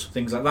bridges,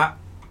 things like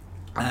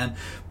that.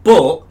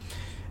 But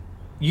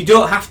you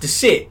don't have to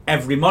sit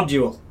every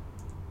module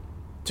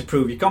to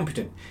prove you're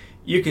competent.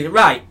 You can,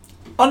 right,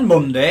 on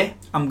Monday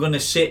I'm going to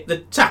sit the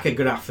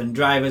tachograph and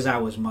driver's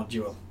hours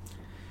module.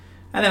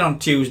 And then on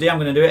Tuesday I'm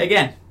going to do it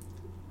again.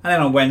 And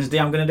then on Wednesday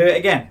I'm going to do it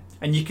again.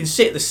 And you can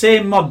sit the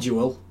same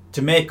module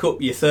to make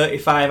up your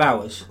 35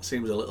 hours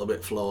Seems a little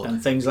bit flawed.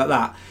 and things like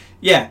that.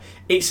 Yeah,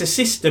 it's a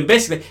system.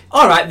 Basically,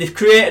 all right, they've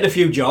created a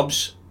few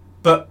jobs,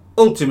 but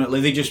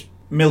ultimately they're just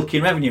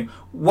milking revenue.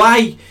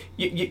 Why?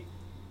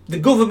 The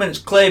government's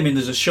claiming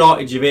there's a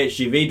shortage of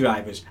HGV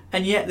drivers,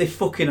 and yet they're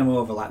fucking them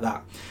over like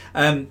that.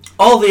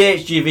 All the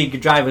HGV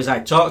drivers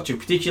I talk to,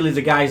 particularly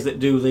the guys that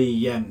do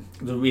the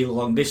real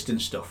long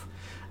distance stuff,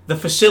 the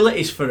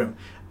facilities for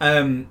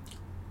them,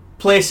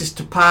 places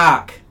to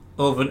park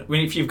over. I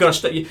mean, if you've got to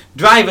stop,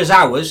 drivers'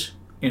 hours,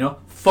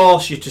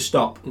 force you to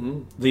stop.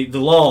 Mm-hmm. The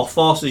law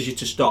forces you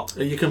to stop.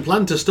 You can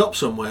plan to stop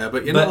somewhere,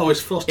 but you're not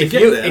always forced to if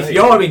get there. If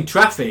you're in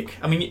traffic,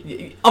 I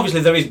mean,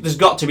 obviously there's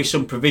got to be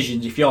some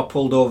provisions. If you're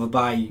pulled over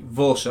by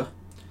VOSA,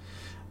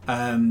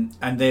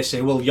 and they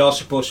say, well, you're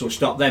supposed to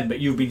stop then, but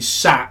you've been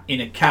sat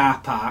in a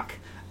car park,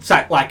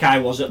 sat like I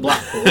was at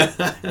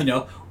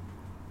Blackpool,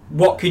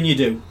 what can you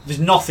do? There's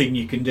nothing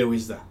you can do,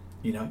 is there?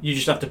 You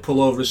just have to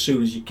pull over as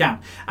soon as you can.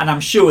 And I'm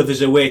sure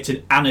there's a way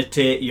to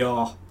annotate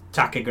your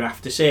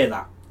tachograph to say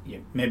that.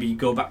 Maybe you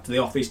go back to the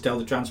office, tell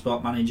the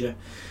transport manager,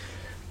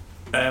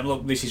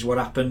 look, this is what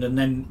happened, and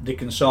then they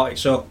can sort it.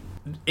 So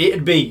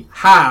it'd be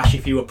harsh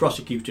if you were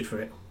prosecuted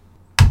for it.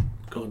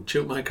 Go on,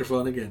 choke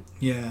microphone again.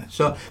 Yeah.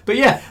 So, but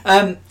yeah,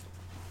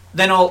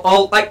 then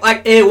all like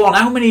A1.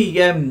 How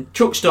many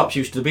truck stops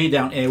used to be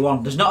down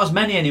A1? There's not as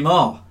many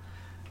anymore.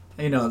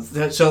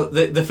 So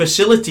the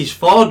facilities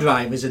for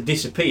drivers have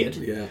disappeared.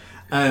 Yeah.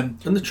 And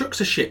the trucks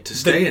are shit to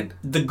stay in.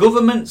 The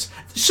governments,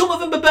 some of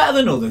them are better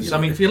than others.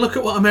 I mean, if you look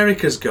at what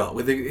America's got,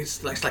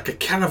 it's like a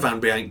caravan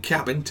behind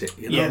cab, isn't it?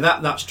 Yeah,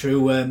 that's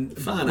true.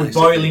 With nice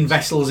boiling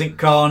vessels in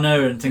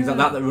corner and things like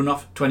that run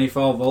off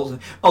 24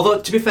 volts.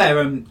 Although, to be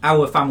fair,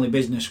 our family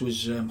business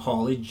was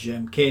haulage,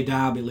 K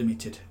Derby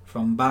Limited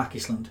from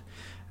Barkisland,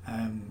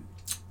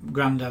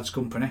 Grandad's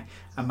company,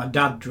 and my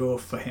dad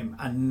drove for him.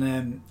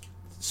 And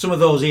some of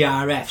those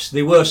ERFs,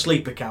 they were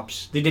sleeper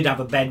cabs. They did have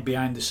a bed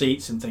behind the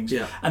seats and things.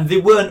 Yeah. And they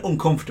weren't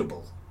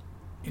uncomfortable.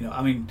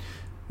 I mean,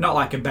 not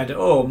like a bed at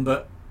home,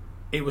 but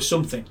it was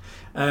something.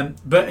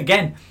 But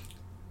again,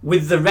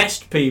 with the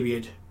rest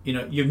period,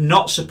 you're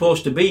not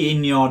supposed to be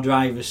in your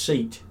driver's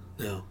seat.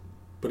 No,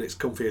 but it's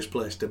comfiest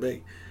place to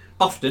be.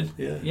 Often.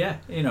 Yeah. Yeah,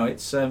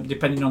 it's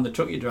depending on the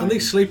truck you're driving. And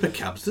these sleeper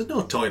cabs, there's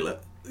no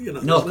toilet.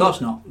 No, of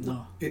course not.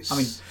 No. I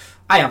mean,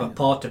 I have a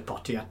porta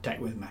potty I'd take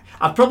with me.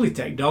 I'd probably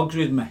take dogs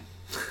with me.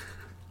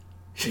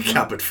 Your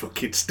cab would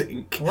fucking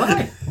stink.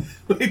 Why?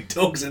 With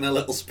dogs in a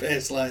little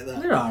space like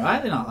that. They're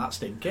alright, they're not that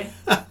stinky.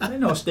 They're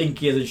no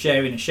stinkier than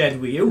sharing a shed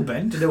with you,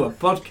 Ben, to do a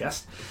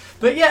podcast.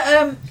 But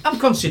yeah, I'm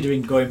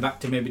considering going back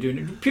to maybe doing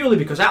it, purely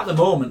because at the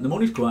moment the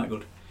money's quite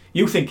good.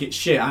 You think it's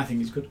shit, I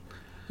think it's good.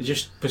 It's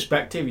just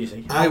perspective, you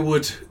see. I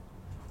would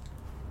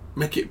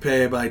make it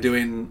pay by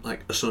doing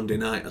like a Sunday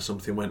night or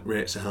something when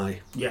rates are high.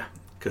 Yeah.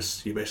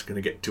 Because you're basically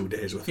going to get 2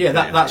 days worth of Yeah,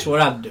 pay, that's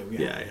what I'd do.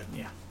 Yeah.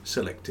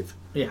 Selective.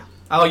 Yeah.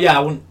 Oh yeah,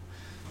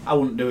 I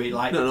wouldn't do it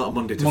like not a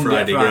Monday to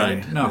Friday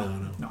grind.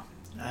 No.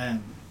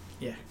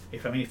 Yeah.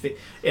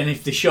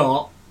 If they're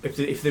short,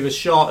 if they're as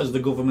short as the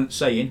government's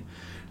saying,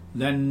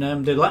 then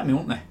they'd let me,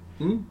 wouldn't they?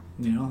 Mm.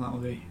 That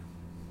would be.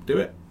 Do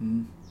it.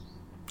 Mm.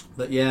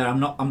 But yeah, I'm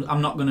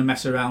not going to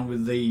mess around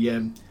with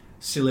the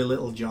silly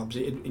little jobs.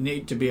 It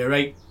need to be a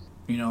rate.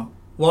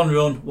 One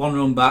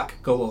run back,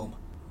 go home.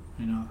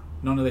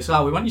 None of this.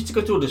 We want you to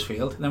go to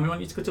Huddersfield, then we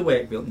want you to go to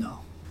Wakefield.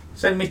 No.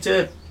 Send me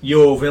to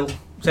Yeovil.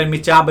 Send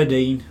me to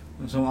Aberdeen.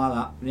 Something like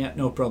that. Yeah,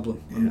 no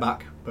problem. I'm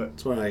back. But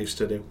that's what I used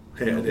to do.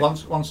 Hated it.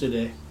 Once a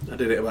day. I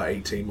did it about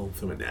 18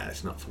 months. I went,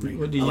 it's not for me.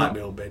 I like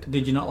my own bed.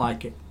 Did you not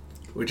like it?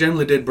 We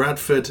generally did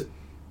Bradford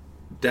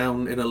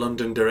down in a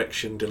London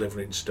direction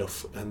delivering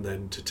stuff, and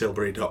then to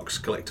Tilbury Docks,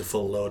 collect a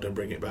full load and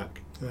bring it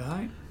back.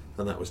 Right.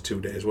 And that was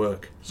 2 days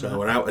work. So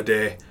we're out a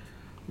day,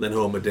 then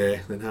home a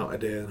day, then out a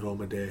day, then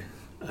home a day.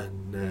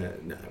 And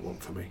no, it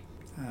wasn't for me.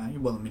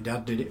 Well, my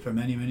dad did it for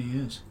many, many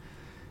years.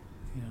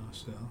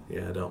 So.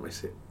 Yeah, I don't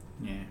miss it.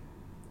 Yeah.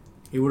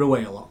 He were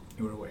away a lot.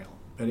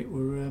 But it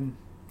were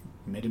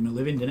made him a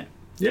living, didn't it?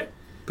 Yeah.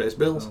 Pays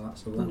bills. So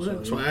that's the one.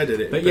 That's why I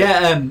did it. But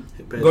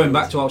going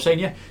back to what I was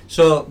saying,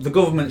 so the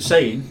government's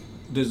saying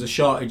there's a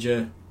shortage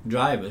of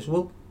drivers.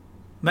 Well,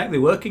 make the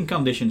working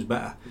conditions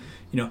better.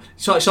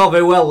 So it's all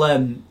very well.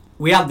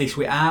 We had this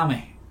with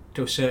Army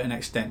to a certain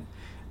extent.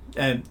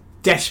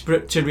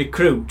 Desperate to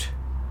recruit,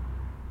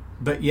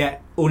 but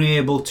yet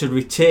unable to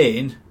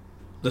retain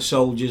the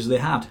soldiers they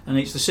had. And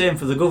it's the same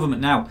for the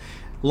government now.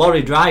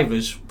 Lorry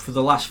drivers for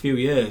the last few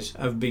years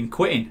have been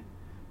quitting,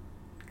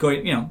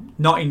 going,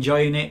 not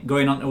enjoying it,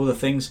 going on to other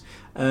things.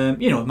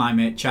 My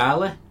mate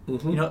Charlie,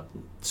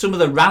 some of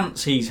the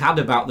rants he's had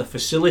about the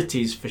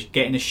facilities for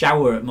getting a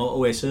shower at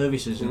motorway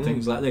services and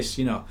things like this.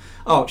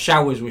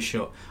 Showers were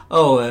shut.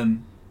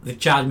 They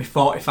charged me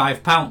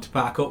 £45 to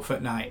park up for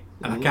at night,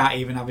 and I can't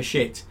even have a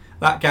shit.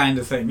 That kind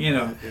of thing,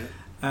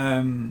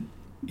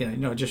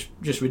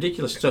 just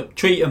ridiculous. So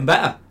treat them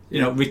better.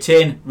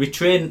 Retain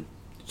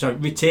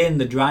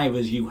the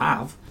drivers you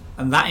have,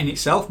 and that in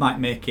itself might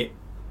make it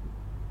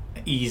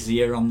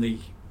easier on the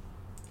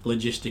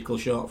logistical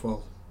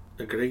shortfall.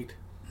 Agreed.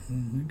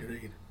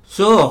 Agreed.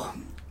 So,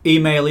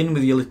 email in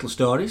with your little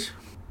stories.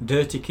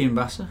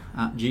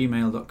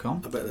 dirtykinbasser@gmail.com.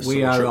 I bet there's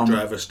We some are truck on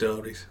driver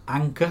stories.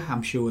 Anchor,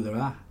 I'm sure there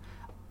are.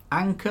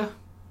 Anchor.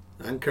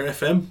 Anchor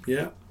FM,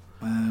 yeah.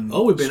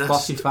 We've been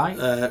Spotify.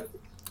 asked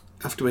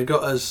after we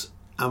got us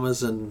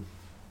Amazon.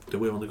 Do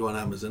we want to go on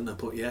Amazon? I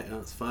put yeah,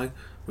 that's fine.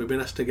 We've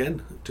been asked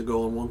again to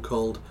go on one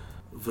called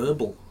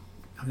Verbal.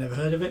 I've never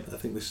heard of it. I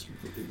think this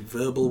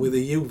Verbal with a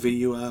U,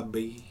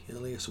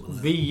 VURBLE or something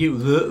like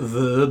that.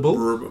 Verbal.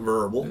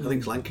 Verbal. I think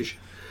it's Lancashire.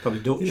 Probably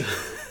Dutch.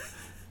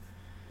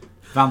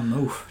 Van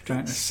Moof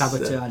trying to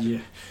sabotage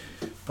your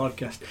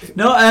podcast.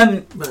 No,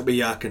 Might be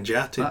Yark and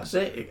Jat. that's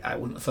it. I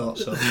wouldn't have thought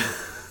so.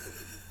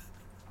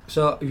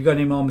 So, have you got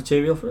any more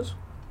material for us?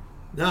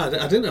 No, I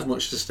didn't have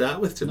much to start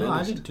with, to be No, I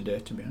honest. didn't today,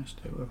 to be honest.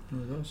 It were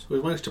one of those.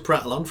 We've managed to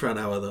prattle on for an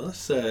hour, though.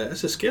 That's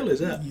a skill,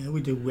 is it? Yeah, we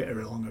do witter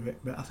along a bit,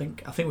 but I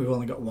think we've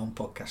only got one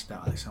podcast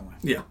out of this, haven't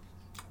we? Yeah.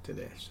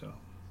 Today, so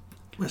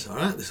That's all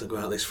right. This will go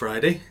out this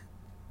Friday.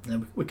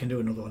 then we can do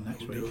another one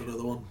next We'll week. do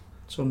another one.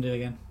 Sunday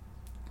again.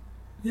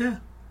 Yeah.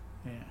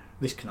 Yeah,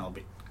 this can all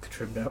be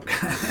trimmed out.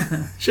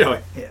 Shall we?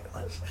 Yeah,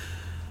 let's.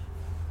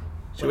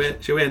 Shall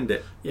we end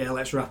it? Yeah,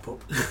 let's wrap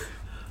up.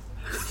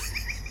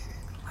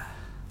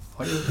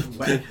 What are you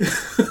wet?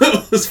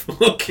 I was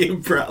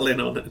fucking prattling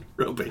on and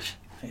rubbish.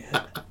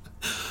 Yeah.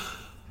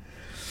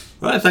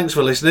 Right, thanks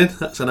for listening.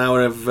 That's an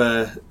hour of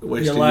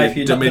wasting life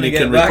your you're not gonna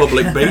Dominican get back.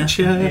 Republic beach.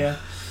 Yeah.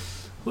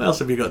 What else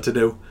have you got to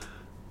do?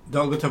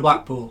 Don't go to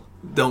Blackpool.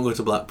 Don't go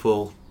to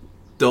Blackpool.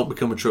 Don't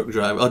become a truck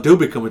driver. Or do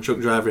become a truck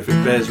driver if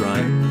it pays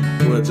right.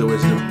 Words of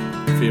wisdom.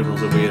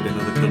 Funerals are weird in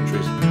other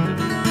countries.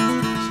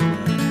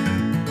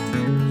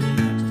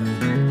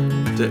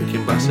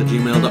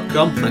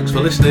 dirtykinbass@gmail.com. Thanks for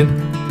listening.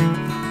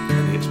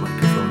 And it's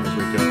microphone as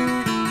we go.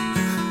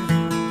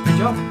 Good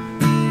job.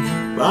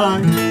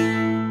 Bye.